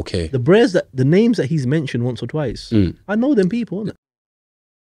 isn't it? Okay. The Bres, the names that he's mentioned once or twice, I know them people, innit?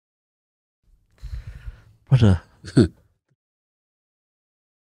 Brother.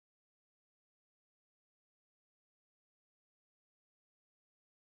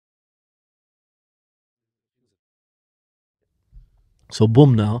 So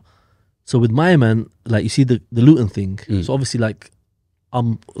boom now. So with my man, like, you see the Luton thing. So obviously, like,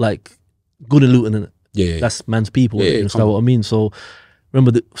 I'm like good at Luton, innit? Yeah. That's man's people. Yeah, you understand what I mean? So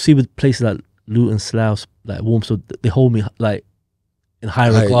remember, see with places like Luton, Slough, like Warmstow, they hold me like in high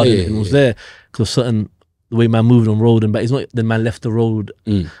regard. And it was there because certain the way man moved on road, and but it's not then man left the road.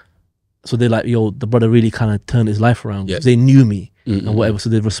 So they're like, yo, the brother really kind of turned his life around. Because they knew me and whatever, so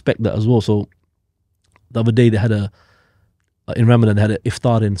they respect that as well. So the other day they had in Ramadan they had an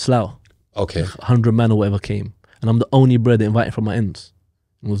iftar in Slough. Okay. 100 man or whatever came, and I'm the only brother they invited from my ends.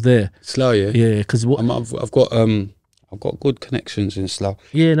 And was there. Slough, yeah. Yeah, because I've got good connections in Slough.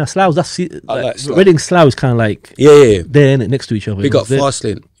 Yeah, now Slough, like Slough. Reading, Slough is kind of like there, innit, next to each other. Big up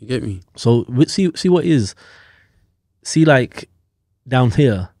Fastlane, you get me? So see what it is. See, like down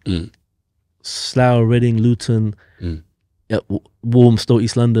here, Slough, Reading, Luton, Warmstow,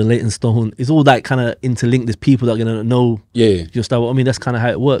 East London, Leytonstone, it's all that kind of interlinked. There's people that are gonna know. Yeah. Just I mean, that's kind of how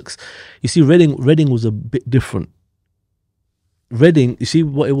it works. You see, Reading was a bit different. Reading, you see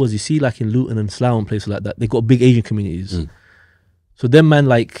what it was. You see, like in Luton and Slough and places like that, they got big Asian communities. So them man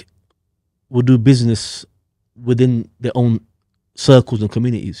like will do business within their own circles and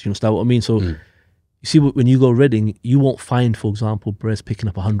communities. You understand what I mean? So you see, when you go Reading, you won't find, for example, Brez picking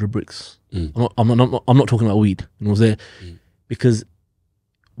up 100 bricks. I'm not talking about weed. You know, there because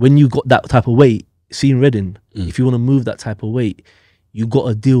when you got that type of weight, see in Reading, if you want to move that type of weight, you got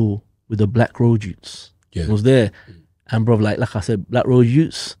to deal with the black road youths. Yeah. It was there. And bro, like I said, black road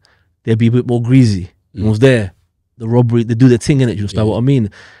youths, they'll be a bit more greasy. It was there. The robbery, they do their thing in it, you understand what I mean?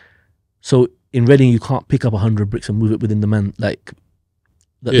 So in Reading, you can't pick up 100 bricks and move it within the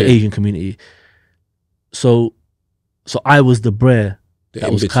Asian community. So I was the brer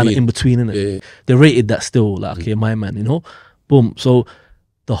that was kind of in between, innit? Yeah. They rated that still, like, okay, my man, you know? Boom. So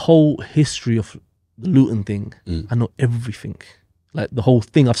the whole history of the Luton thing, I know everything. Like the whole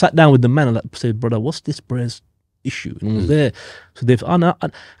thing. I've sat down with the man and like said, brother, what's this brer's issue? And I was there. So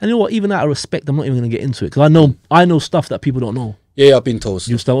and you know what, even out of respect, I'm not even going to get into it. Because I know stuff that people don't know. Yeah, I've been told.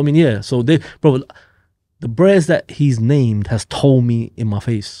 You understand what I mean? Yeah. So the brers that he's named has told me in my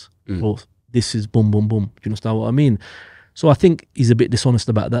face, bro, this is boom, boom, boom. You understand what I mean? So I think he's a bit dishonest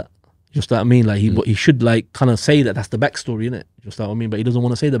about that. You understand what I mean? Like he should like kind of say that's the backstory, innit? You understand what I mean? But he doesn't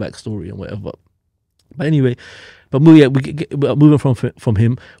want to say the backstory and whatever. But anyway, we're moving from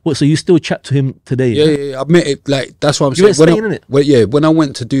him. What? So you still chat to him today? Yeah. I met it. Like that's what I'm saying. When Spain, innit? When I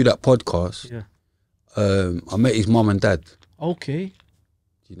went to do that podcast, I met his mum and dad. Okay.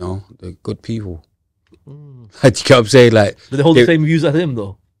 You know, they're good people. Like, you know what I'm saying? Like, do they hold the same views as him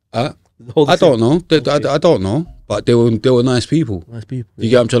though? I don't know. I don't know. But they were nice people. Nice people. You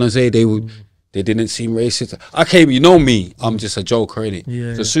get what I'm trying to say? They didn't seem racist. You know me, I'm just a joker, innit?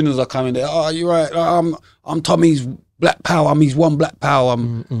 Yeah. So as soon as I come in there, oh, you're right, I'm Tommy's black pal, I'm his one black pal,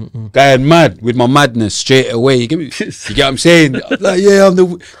 I'm going mad with my madness straight away. You get me? You get what I'm saying? Like, yeah, I'm the,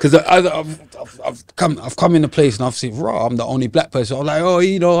 because I've come in the place and I've seen, raw, I'm the only black person. I'm like, oh,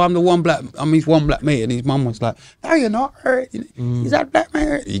 you know, I'm his one black mate. And his mum was like, no, you're not hurt. Is that black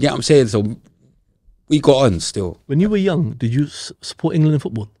man? You get what I'm saying? So we got on still. When you were young, did you support England in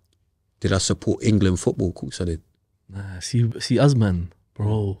football? Did I support England football? Of course I did. Nah, see us, man,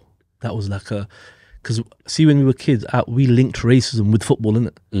 bro. That was like because see, when we were kids, we linked racism with football,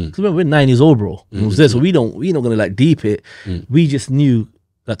 innit? Because we're 9 years old, bro. It was there, so we're not gonna like deep it. We just knew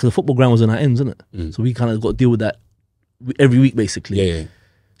that the football ground was on our ends, innit? So we kind of got to deal with that every week, basically. Yeah.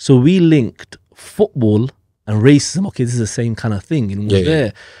 So we linked football and racism. Okay, this is the same kind of thing, and it was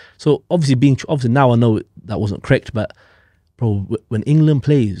there. So obviously now I know that wasn't correct, but bro, when England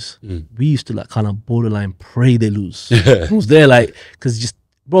plays, we used to like kind of borderline pray they lose. It was there, like, because just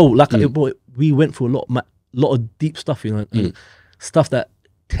bro, like bro, we went through a lot of deep stuff, you know, and stuff that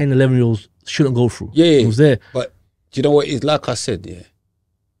 10, 11-year-olds shouldn't go through. Yeah, it was there. But do you know what it is? Like I said,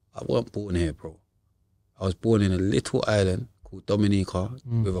 I wasn't born here, bro. I was born in a little island called Dominica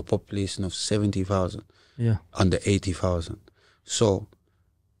with a population of 70,000. Yeah, under 80,000. So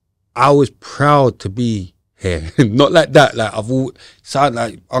I was proud to be here. Not like that. Like I've all sound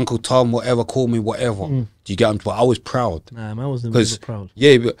like Uncle Tom, whatever, call me whatever. Do you get him? But I was proud. Nah, man, I wasn't really proud.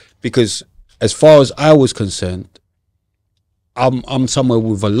 Yeah, because as far as I was concerned, I'm somewhere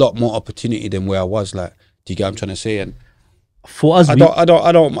with a lot more opportunity than where I was. Like, do you get what I'm trying to say? And for us, I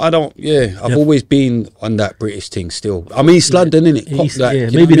don't. Yeah, I've always been on that British thing. Still, I'm East London,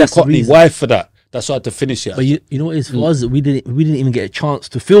 innit? Maybe that's the reason. Why for that? That's why I had to finish it. But you know what it is for us? We didn't even get a chance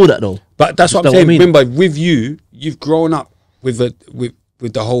to feel that though. But that's what I'm saying. Remember, with you've grown up with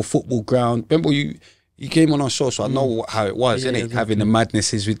the whole football ground. Remember, you came on our show, so I know how it was, innit? Exactly. Having the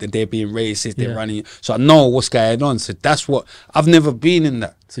madnesses with they're being racist, they're running. So I know what's going on. So that's what I've never been in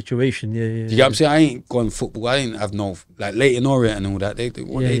that situation. Yeah. You get what I'm saying? I ain't gone football. I ain't have no like Leighton Orient and all that. They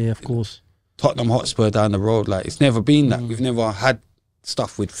of course. Tottenham Hotspur down the road. Like it's never been that. We've never had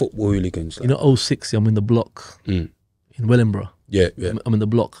stuff with football hooligans. Like. You know, 06, I'm in the block in Wellingborough. Yeah. I'm in the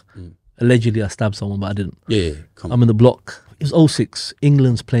block. Allegedly, I stabbed someone, but I didn't. Yeah, I'm in the block. It was 06.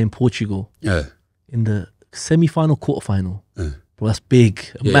 England's playing Portugal. Yeah. In the semi-final, quarter-final. Bro, that's big.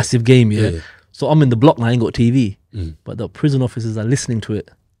 A massive game, yeah? So I'm in the block now, I ain't got TV. But the prison officers are listening to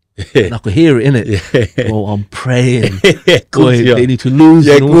it. And I could hear it, innit? Bro, I'm praying. Boy, they need to lose.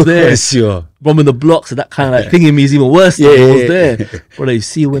 Yeah, and all there. Sure. Bro, I'm in the block, so that kind of like thing in me is even worse than I was there. Bro, you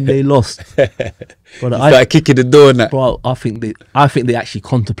see when they lost. Brother, I started kicking the door and that. Bro, I think they actually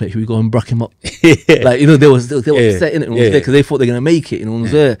contemplate, should we go and bruck him up? Like, you know, they were upset in it and was there because they thought they were gonna make it, you know, and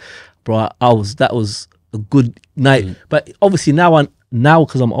was there. Bro, that was a good night. But obviously now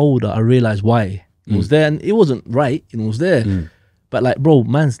because I'm older, I realise why it was there, and it wasn't right, it was there. But like, bro,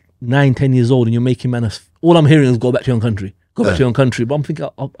 man's 9, 10 years old and you're making man all I'm hearing is go back to your own country. Go back to your own country. But I'm thinking,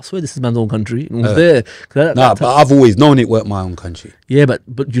 I swear this is man's own country. It was there. But I've always known it weren't my own country. Yeah, but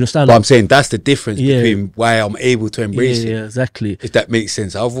do you understand? But I'm saying that's the difference between why I'm able to embrace it. Yeah, exactly. If that makes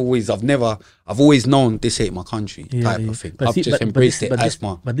sense. I've always known this ain't my country type of thing. I've just embraced it as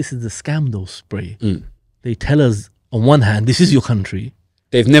my... But this is the scam though, Spray. They tell us on one hand, this is your country.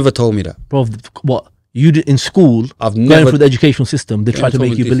 They've never told me that. Bro, what? You did in school, going through the educational system, they try to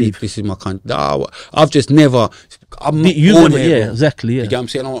make you believe this is my country. No, I've just never. I'm not born here. Yeah, exactly. Yeah, you get what I'm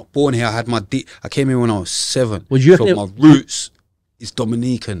saying. I'm not born here. I came here when I was 7. Well, do you reckon my roots is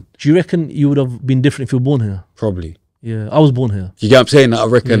Dominican. Do you reckon you would have been different if you were born here? Probably. Yeah, I was born here. You get what I'm saying? I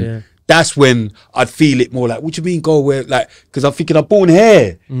reckon that's when I'd feel it more. Like, what do you mean go where? Like, because I'm thinking I'm born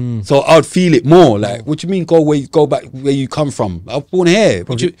here, so I'd feel it more. Like, what do you mean go back where you come from? I was born here.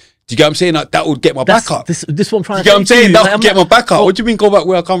 Do you get what I'm saying? Like, that would get my back up. This what I'm trying to say. You get what I'm saying? That would get my back up. What do you mean go back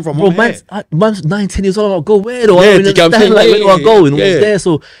where I come from? Bro, man's 9, 10 years old. I'll go where though? Yeah, do you get what I'm saying? Like, where do I go? And it was there.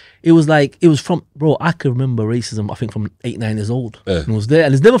 So it was from, bro, I can remember racism, I think from 8, 9 years old. And it was there.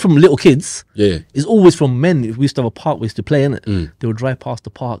 And it's never from little kids. Yeah. It's always from men. We used to have a park we used to play in it. They would drive past the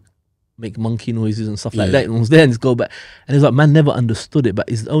park, make monkey noises and stuff like that, and it was there and just go back. And it's like, man never understood it, but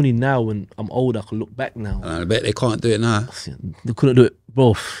it's only now when I'm older I can look back now. I bet they can't do it now. They couldn't do it,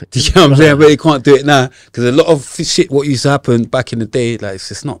 bro. Do you know what I'm saying? I bet they can't do it now because a lot of shit what used to happen back in the day, like, it's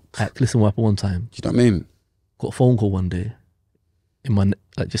just not. Like, listen what happened one time. Do you know what I mean? Got a phone call one day in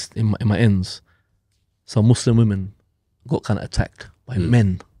my ends. Some Muslim women got kind of attacked by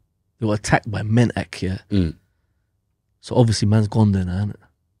men. They were attacked by men here. So obviously man's gone there now,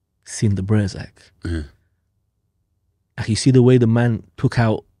 seen the Brez act. Like, you see the way the man took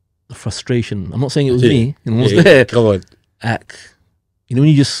out the frustration. I'm not saying it was me, it was there. Come on. Act. You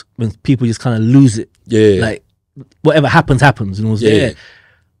know, when people just kind of lose it. Like, whatever happens, and it was there.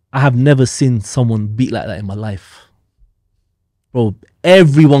 I have never seen someone beat like that in my life. Bro,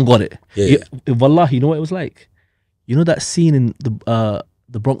 everyone got it. Wallahi, you know what it was like? You know that scene in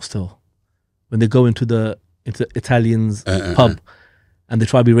the Bronx Tale when they go into Italian's pub and they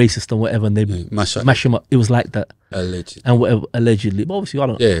try to be racist and whatever, and they mash him up. It was like that, allegedly, and whatever allegedly. But obviously, I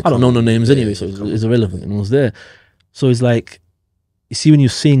don't know no names anyway, so it's irrelevant. And it was there, so it's like, you see when you're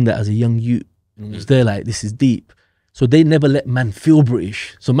seeing that as a young youth, it was there like, this is deep. So they never let man feel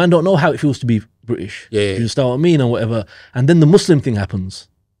British. So man don't know how it feels to be British. Yeah. You understand what I mean, or whatever. And then the Muslim thing happens.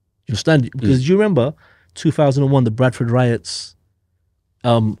 You understand? Because do you remember 2001, the Bradford riots,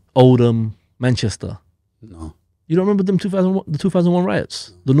 Oldham, Manchester? No. You don't remember them 2001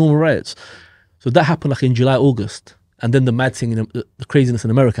 riots, the normal riots? So that happened like in July, August, and then the mad thing, the craziness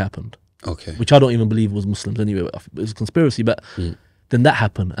in America happened. Okay. Which I don't even believe was Muslims anyway. It was a conspiracy, but then that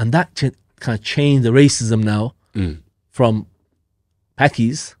happened, and that kind of changed the racism now from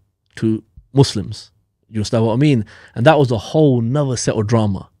Pakis to Muslims. You understand what I mean? And that was a whole nother set of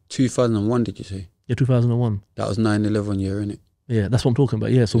drama. 2001, did you say? Yeah, 2001. That was 9/11 year, innit? Yeah, that's what I'm talking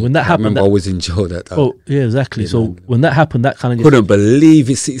about. Yeah, so when that happened, I remember I was in jail that time. Oh, yeah, exactly. So when that happened, that kind of couldn't believe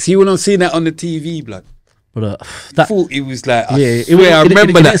it. See when I'm seeing that on the TV, blood. But I thought it was like, I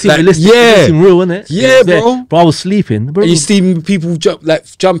remember that. It seemed real, innit? Yeah, bro. But I was sleeping. Bro, you see people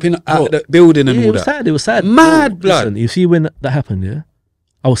jumping out of the building and all that. It was sad. Mad, blood. Listen, you see when that happened, yeah?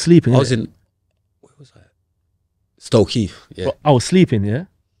 I was sleeping. I was in, where was I? Stoke Heath. Yeah. Bro, I was sleeping, yeah?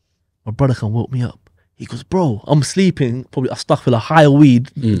 My brother can woke me up. He goes, bro, I'm sleeping. Probably I stuck with a higher weed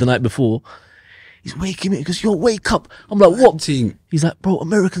the night before. He's waking me. He goes, yo, wake up. I'm like, what? He's like, bro,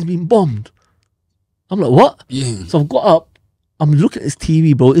 America's been bombed. I'm like, what? Yeah. So I've got up. I'm looking at this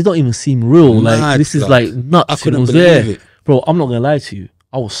TV, bro. It don't even seem real. Like, this is like nuts. I couldn't believe it. Bro, I'm not going to lie to you.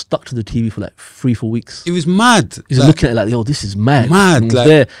 I was stuck to the TV for like 3-4 weeks. It was mad. He's like, looking at it like, yo, this is mad. Mad. Like,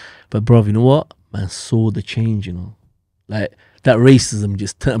 there. But bro, you know what? Man saw the change, you know. Like, that racism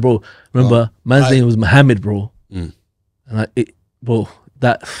just turned, bro. Remember, man's name was Muhammad, bro. And I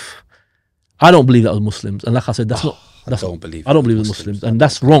don't believe that was Muslims. And like I said, that's not. I don't believe it was Muslims, and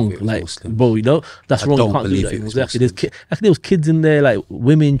that's wrong. Like, bro, you know, that's wrong. You can't do that. There was kids in there, like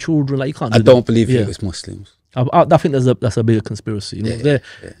women, children. Like, you can't. I don't believe it was Muslims. I think that's a bigger conspiracy. You know,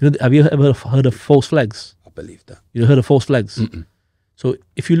 You know, have you ever heard of false flags? I believe that. You heard of false flags? So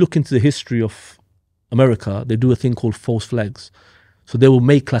if you look into the history of America, they do a thing called false flags. So they will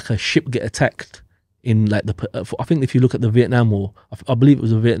make like a ship get attacked in like I think if you look at the Vietnam War, I believe it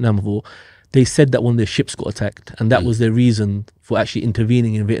was the Vietnam War, they said that one of their ships got attacked, and that was their reason for actually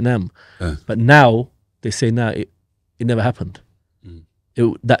intervening in Vietnam. But now they say it never happened.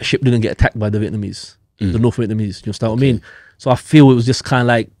 That ship didn't get attacked by the Vietnamese, the North Vietnamese. You understand what I mean? So I feel it was just kind of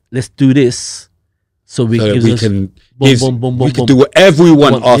like, let's do this, so we can do whatever we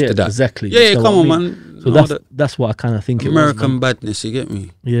want after that. Exactly. Yeah, come on, man. So that's what I kind of think. American badness, you get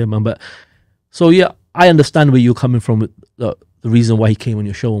me? Yeah, man. But so yeah, I understand where you're coming from with the reason why he came on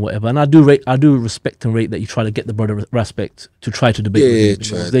your show and whatever, and I do respect and rate that you try to get the brother respect to try to debate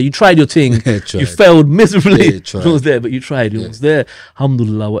with him. You tried your thing. You failed miserably. It was there, but you tried. It was there.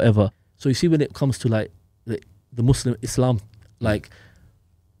 Alhamdulillah, whatever. So you see, when it comes to like the Muslim Islam, like,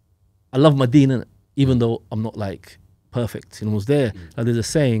 I love my deen, even though I'm not like perfect. And it was there. Like, there's a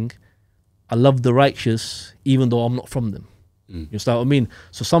saying, I love the righteous even though I'm not from them. You understand what I mean?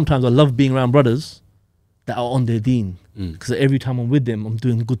 So sometimes I love being around brothers that are on their deen, because every time I'm with them, I'm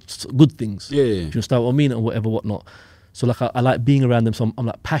doing good things. Do you understand what I mean? And whatever, whatnot. So like, I like being around them. So I'm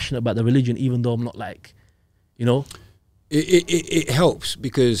like passionate about the religion, even though I'm not like, you know. It helps,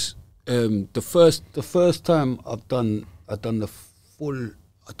 because the first time I've done the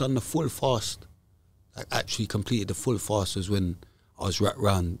full fast, like actually completed the full fast, was when I was right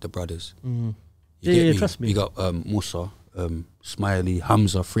round the brothers. Yeah, trust me. You got Musa, Smiley,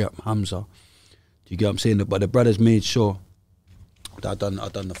 Hamza, free up Hamza. You get what I'm saying? But the brothers made sure that I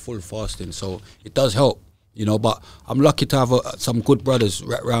done the full fasting, so it does help, you know. But I'm lucky to have some good brothers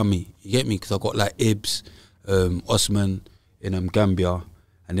right around me. You get me? Because I got like Ibs, Osman in Gambia,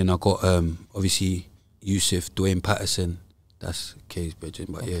 and then I got obviously Yusuf, Dwayne Patterson. That's Kay's bedroom,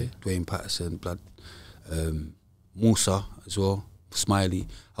 but yeah, Dwayne Patterson, blood, Musa as well, Smiley.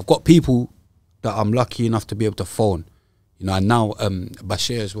 I've got people that I'm lucky enough to be able to phone, you know. And now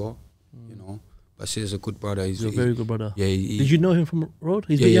Bashir as well, you know. Bashir's a good brother. He's a very good brother. Yeah. Did you know him from road?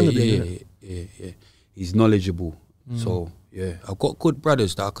 He's a bit younger than you. Yeah. He's knowledgeable. So yeah, I've got good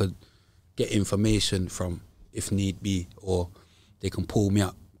brothers that I could get information from if need be, or they can pull me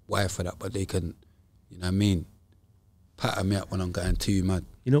up. Why for that? But they can, you know what I mean, pattern me up when I'm going too mad.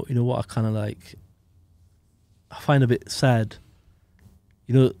 You know what I kind of like, I find a bit sad.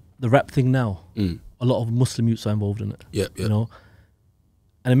 You know, the rap thing now, a lot of Muslim youths are involved in it. Yep. You know,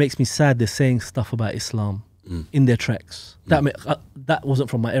 and it makes me sad they're saying stuff about Islam in their tracks. That wasn't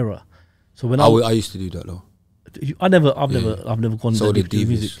from my era. So when I used to do that though. I've never gone So there did because of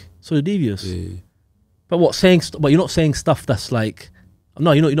Devious. music. So the Devious. Yeah. But what saying? But you're not saying stuff that's like.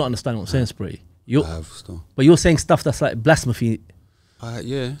 No, you don't understand what I'm saying, Spray. I have still. But you're saying stuff that's like blasphemy.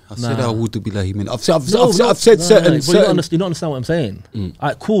 Yeah, I said I would be like him. I've said But certain. you don't understand what I'm saying.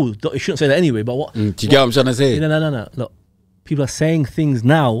 Alright, cool. You shouldn't say that anyway. But what? Do you get what I'm trying to say? No. Look, people are saying things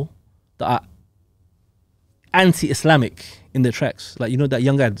now that are anti-Islamic in their tracks. Like, you know that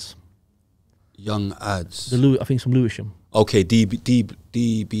Young Ads. Young Ads. I think it's from Lewisham. Okay, DB.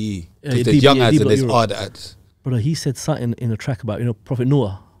 Yeah, There's DB, Young yeah, Ads DB and there's Europe. odd ads. Brother, he said something in a track about, Prophet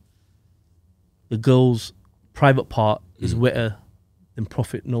Noah. The girl's private part is wetter than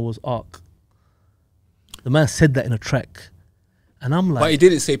Prophet Noah's ark. The man said that in a track. And I'm like... But he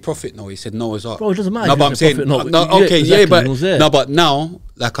didn't say Prophet Noah, he said Noah's Ark. Bro, it doesn't matter. No, if but you I'm say saying... Prophet, No, okay, yeah, exactly, it was there. no, but now,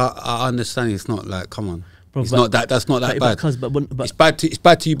 like, I understand it's not like, come on. Bro, it's but- not that, that's not that bad. But It's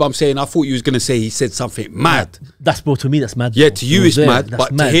bad to you, but I'm saying, I thought you was going to say he said something mad. that's, bro, to me, that's mad. Yeah, bro. to you It was it's there. mad, That's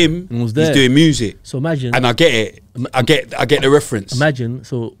but mad. to him, It was he's there. doing music. So imagine... And I get it. I get the reference. Imagine,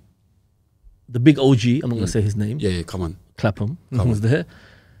 so the big OG, I'm not going to say his name, Yeah, come on. Clapham, was there.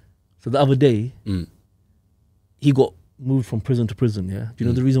 So the other day, he got moved from prison to prison, yeah? Do you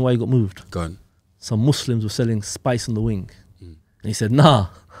know the reason why he got moved? Go on. Some Muslims were selling spice on the wing. And he said, nah,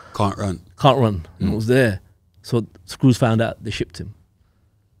 Can't run. can't run. And it was there. So Screws found out, they shipped him.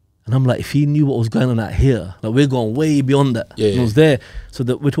 And I'm like, if he knew what was going on out here, like we're going way beyond that. Yeah, And it was there. So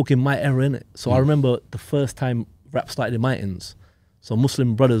that we're talking my era, innit? So I remember the first time rap started in my ends. So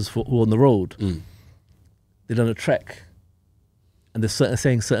Muslim brothers who were on the road, they done a trek. And they're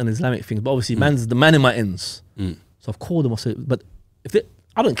saying certain Islamic things. But obviously, man's the man in my ends. So I've called them, I said, but if they,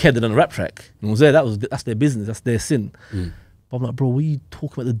 I don't care they're on a rap track. And it was there, that's their business, that's their sin. But I'm like, bro, what are you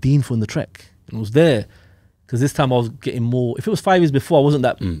talking about the deen for in the track? And it was there. Because this time I was getting more, if it was 5 years before, I wasn't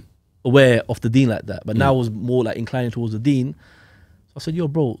that aware of the deen like that. But now I was more like inclining towards the deen. So I said, yo,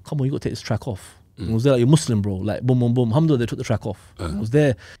 bro, come on, you got to take this track off. And it was there, like, you're Muslim, bro. Like, boom, boom, boom. Alhamdulillah, they took the track off. And it was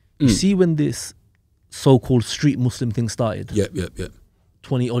there. You see when this so-called street Muslim thing started? Yep.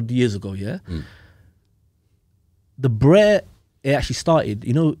 20 odd years ago, yeah? The Brer, it actually started,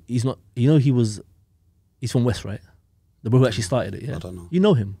 he's from West, right? The bro who actually started it, yeah? I don't know. You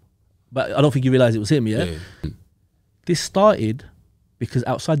know him. But I don't think you realise it was him, yeah? This started because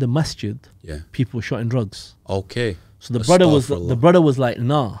outside the masjid, people were shotting drugs. Okay. So the brother was like,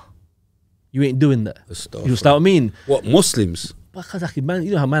 nah, you ain't doing that. You understand what I mean? What, Muslims? Because man,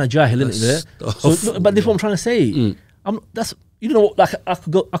 you know how man are jahil, innit? So, but this is what I'm trying to say. You don't know what, like I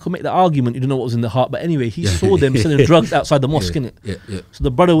could make the argument. You don't know what was in the heart, but anyway, he saw them selling drugs outside the mosque, innit? Yeah. So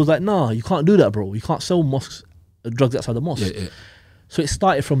the brother was like, "Nah, you can't do that, bro. You can't sell drugs outside the mosque." Yeah. So it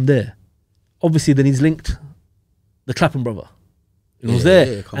started from there. Obviously, then he's linked the Clapham brother. It was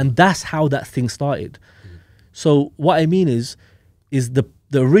there, and that's how that thing started. So what I mean is the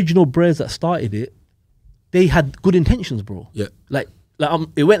original Brers that started it, they had good intentions, bro. Yeah. Like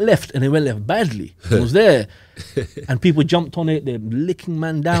it went left, and it went left badly. It was there. And people jumped on it, they're licking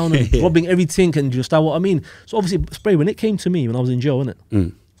man down and robbing everything, and just what I mean. So obviously, Spray, when it came to me when I was in jail,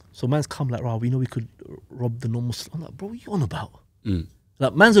 innit? So man's come like, we know we could rob the normal. I'm like, bro, what you on about?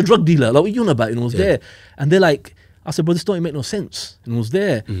 Like, man's a drug dealer. Like, what you on about? And it was there. And they're like, I said, bro, this don't even make no sense. And it was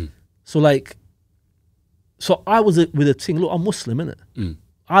there. So I was with a thing, look, I'm Muslim, innit?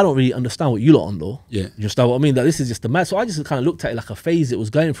 I don't really understand what you lot on though. Yeah. You understand what I mean? That this is just the mad. So I just kind of looked at it like a phase it was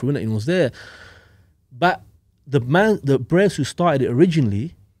going through, innit? And it was there. But the Brers who started it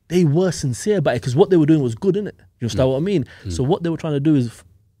originally, they were sincere about it because what they were doing was good, innit? You understand what I mean? So what they were trying to do is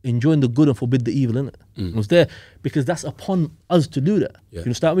enjoin the good and forbid the evil, innit? It was there because that's upon us to do that. You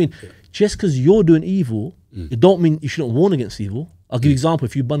understand what I mean? Just because you're doing evil, it don't mean you shouldn't warn against evil. I'll give you an example.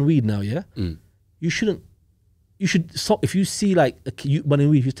 If you bun weed now, you shouldn't. You should stop. If you see like you bunning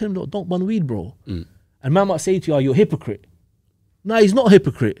weed, you tell him, don't bun weed, bro. And man might say to you, you're a hypocrite. No, he's not a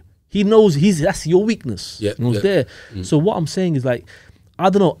hypocrite. He knows that's your weakness. It was there. So what I'm saying is like, I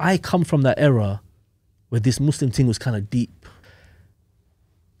don't know, I come from that era where this Muslim thing was kind of deep.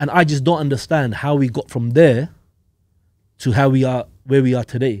 And I just don't understand how we got from there to how we are, where we are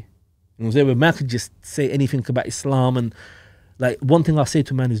today. It was there where man could just say anything about Islam. And like, one thing I say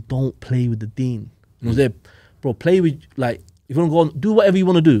to man is don't play with the deen. It was there, bro, play with, like, if you want to go on, do whatever you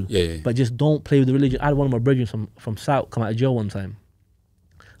want to do. But just don't play with the religion. I had one of my brethren from South come out of jail one time.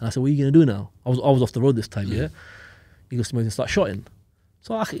 And I said, what are you going to do now? I was off the road this time, yeah? He goes to me and start shotting.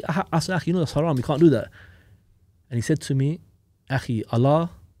 So I said, Akhi, that's haram, you can't do that. And he said to me, Akhi, Allah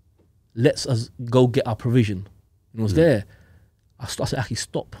lets us go get our provision. And it was there. I said, Akhi,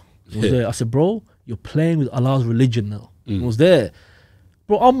 stop. It was there. I said, bro, you're playing with Allah's religion now. It was there.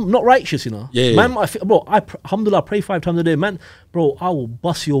 Bro, I'm not righteous, you know. Yeah, Man, bro, alhamdulillah, I pray 5 times a day. Man, bro, I will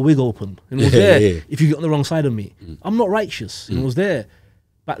bust your wig open. You know, if you get on the wrong side of me. I'm not righteous. You know, was there.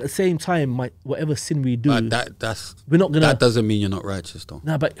 But at the same time, whatever sin we do, we're not gonna. That doesn't mean you're not righteous, though.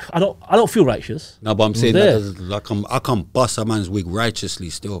 No, but I don't feel righteous. No, but I'm saying that doesn't, like I can't bust a man's wig righteously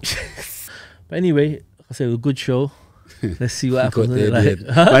still. But anyway, I say it was a good show. Let's see what happens.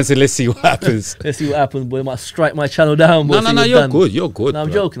 Man said, let's see what happens. Let's see what happens. Boy, it might strike my channel down. Boy, no, you're good. You're good. No,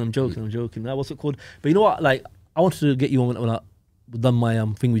 I'm joking. Now, what's it called? But you know what? Like, I wanted to get you on when I done my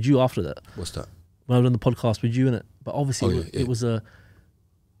thing with you after that. What's that? When I done the podcast with you in it. But obviously, it was a.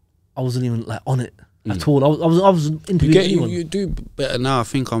 I wasn't even like on it at all. I was interviewing anyone. You do better now. I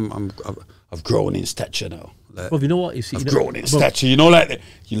think I've grown in stature now. Like, bro, you know what? I've grown in stature. You know, like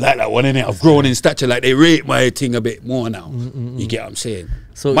you like that one, innit? I've grown in stature. Like they rate my thing a bit more now. You get what I'm saying?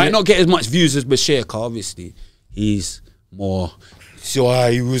 So might not get as much views as Bashir, cause obviously he's more. So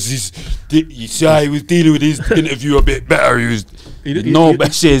he was dealing with his interview a bit better. He was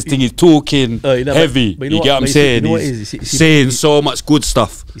Bashir's thing. He's talking heavy. You get what I'm saying? He's saying so much good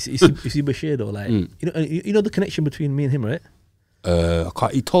stuff. You see Bashir though, like you know the connection between me and him, right?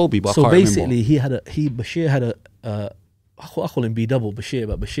 He told me, but so I can't basically, remember. Bashir had a I call him B double Bashir,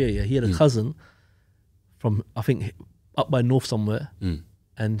 but Bashir, yeah, he had a cousin from I think up by north somewhere,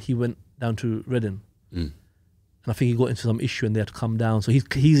 and he went down to Reading, and I think he got into some issue and they had to come down. So he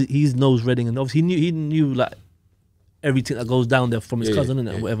knows Reading, and obviously he knew like everything that goes down there from his cousin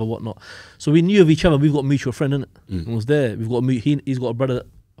and whatever whatnot. So we knew of each other. We've got a mutual friend in it, and was there. We've got he's got a brother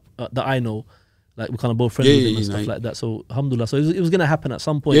that I know. Like we're kind of both friends with him and stuff like that. So alhamdulillah. So it was gonna happen at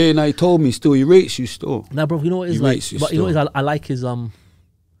some point. Yeah, no, he told me still. He rates you still. Nah, bro. You know what it is like? But you know what it is? I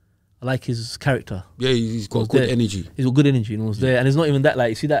like his character. Yeah, he's got good energy. He's got good energy. You know, there, and it's not even that. Like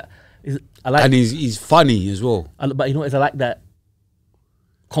you see that. I like. And he's funny as well. But you know what it is? I like that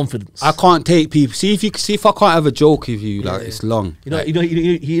confidence. I can't take people. See if I can't have a joke with you, like it's long. You know,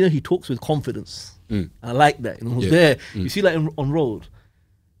 he talks with confidence. And I like that. You know, there. You see, like on road.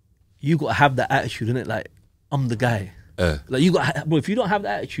 You gotta have that attitude, innit? Like, I'm the guy. Like you got, bro. If you don't have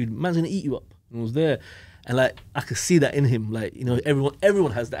that attitude, man's gonna eat you up. And I was there, and like I could see that in him. Like you know,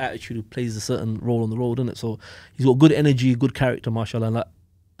 everyone has the attitude who plays a certain role on the road, innit? So he's got good energy, good character, mashallah. And like,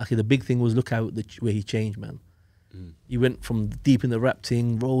 okay, the big thing was look how the way he changed, man. He went from deep in the rap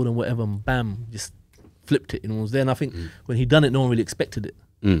thing, road and whatever, and bam, just flipped it. You know, I was there, and I think when he done it, no one really expected it.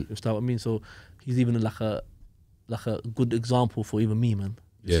 You know what I mean? So he's even like a good example for even me, man.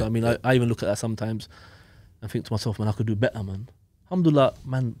 Yeah, so I mean, I even look at that sometimes and think to myself, man, I could do better, man. Alhamdulillah,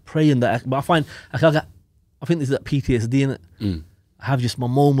 man, praying that. But I think this is that PTSD in it. I have just my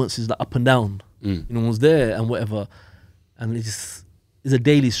moments is like up and down. You know, I was there and whatever, and it's a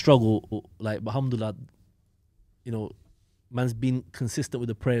daily struggle. Like, but alhamdulillah, you know, man's been consistent with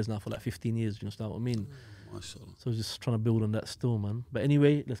the prayers now for like 15 years. You know what I mean? So just trying to build on that still, man. But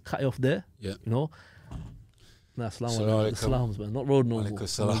anyway, let's cut it off there. Yeah, you know. Nah, salams, man. Not road normal.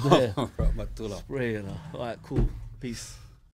 Spray, you know. All right, cool. Peace.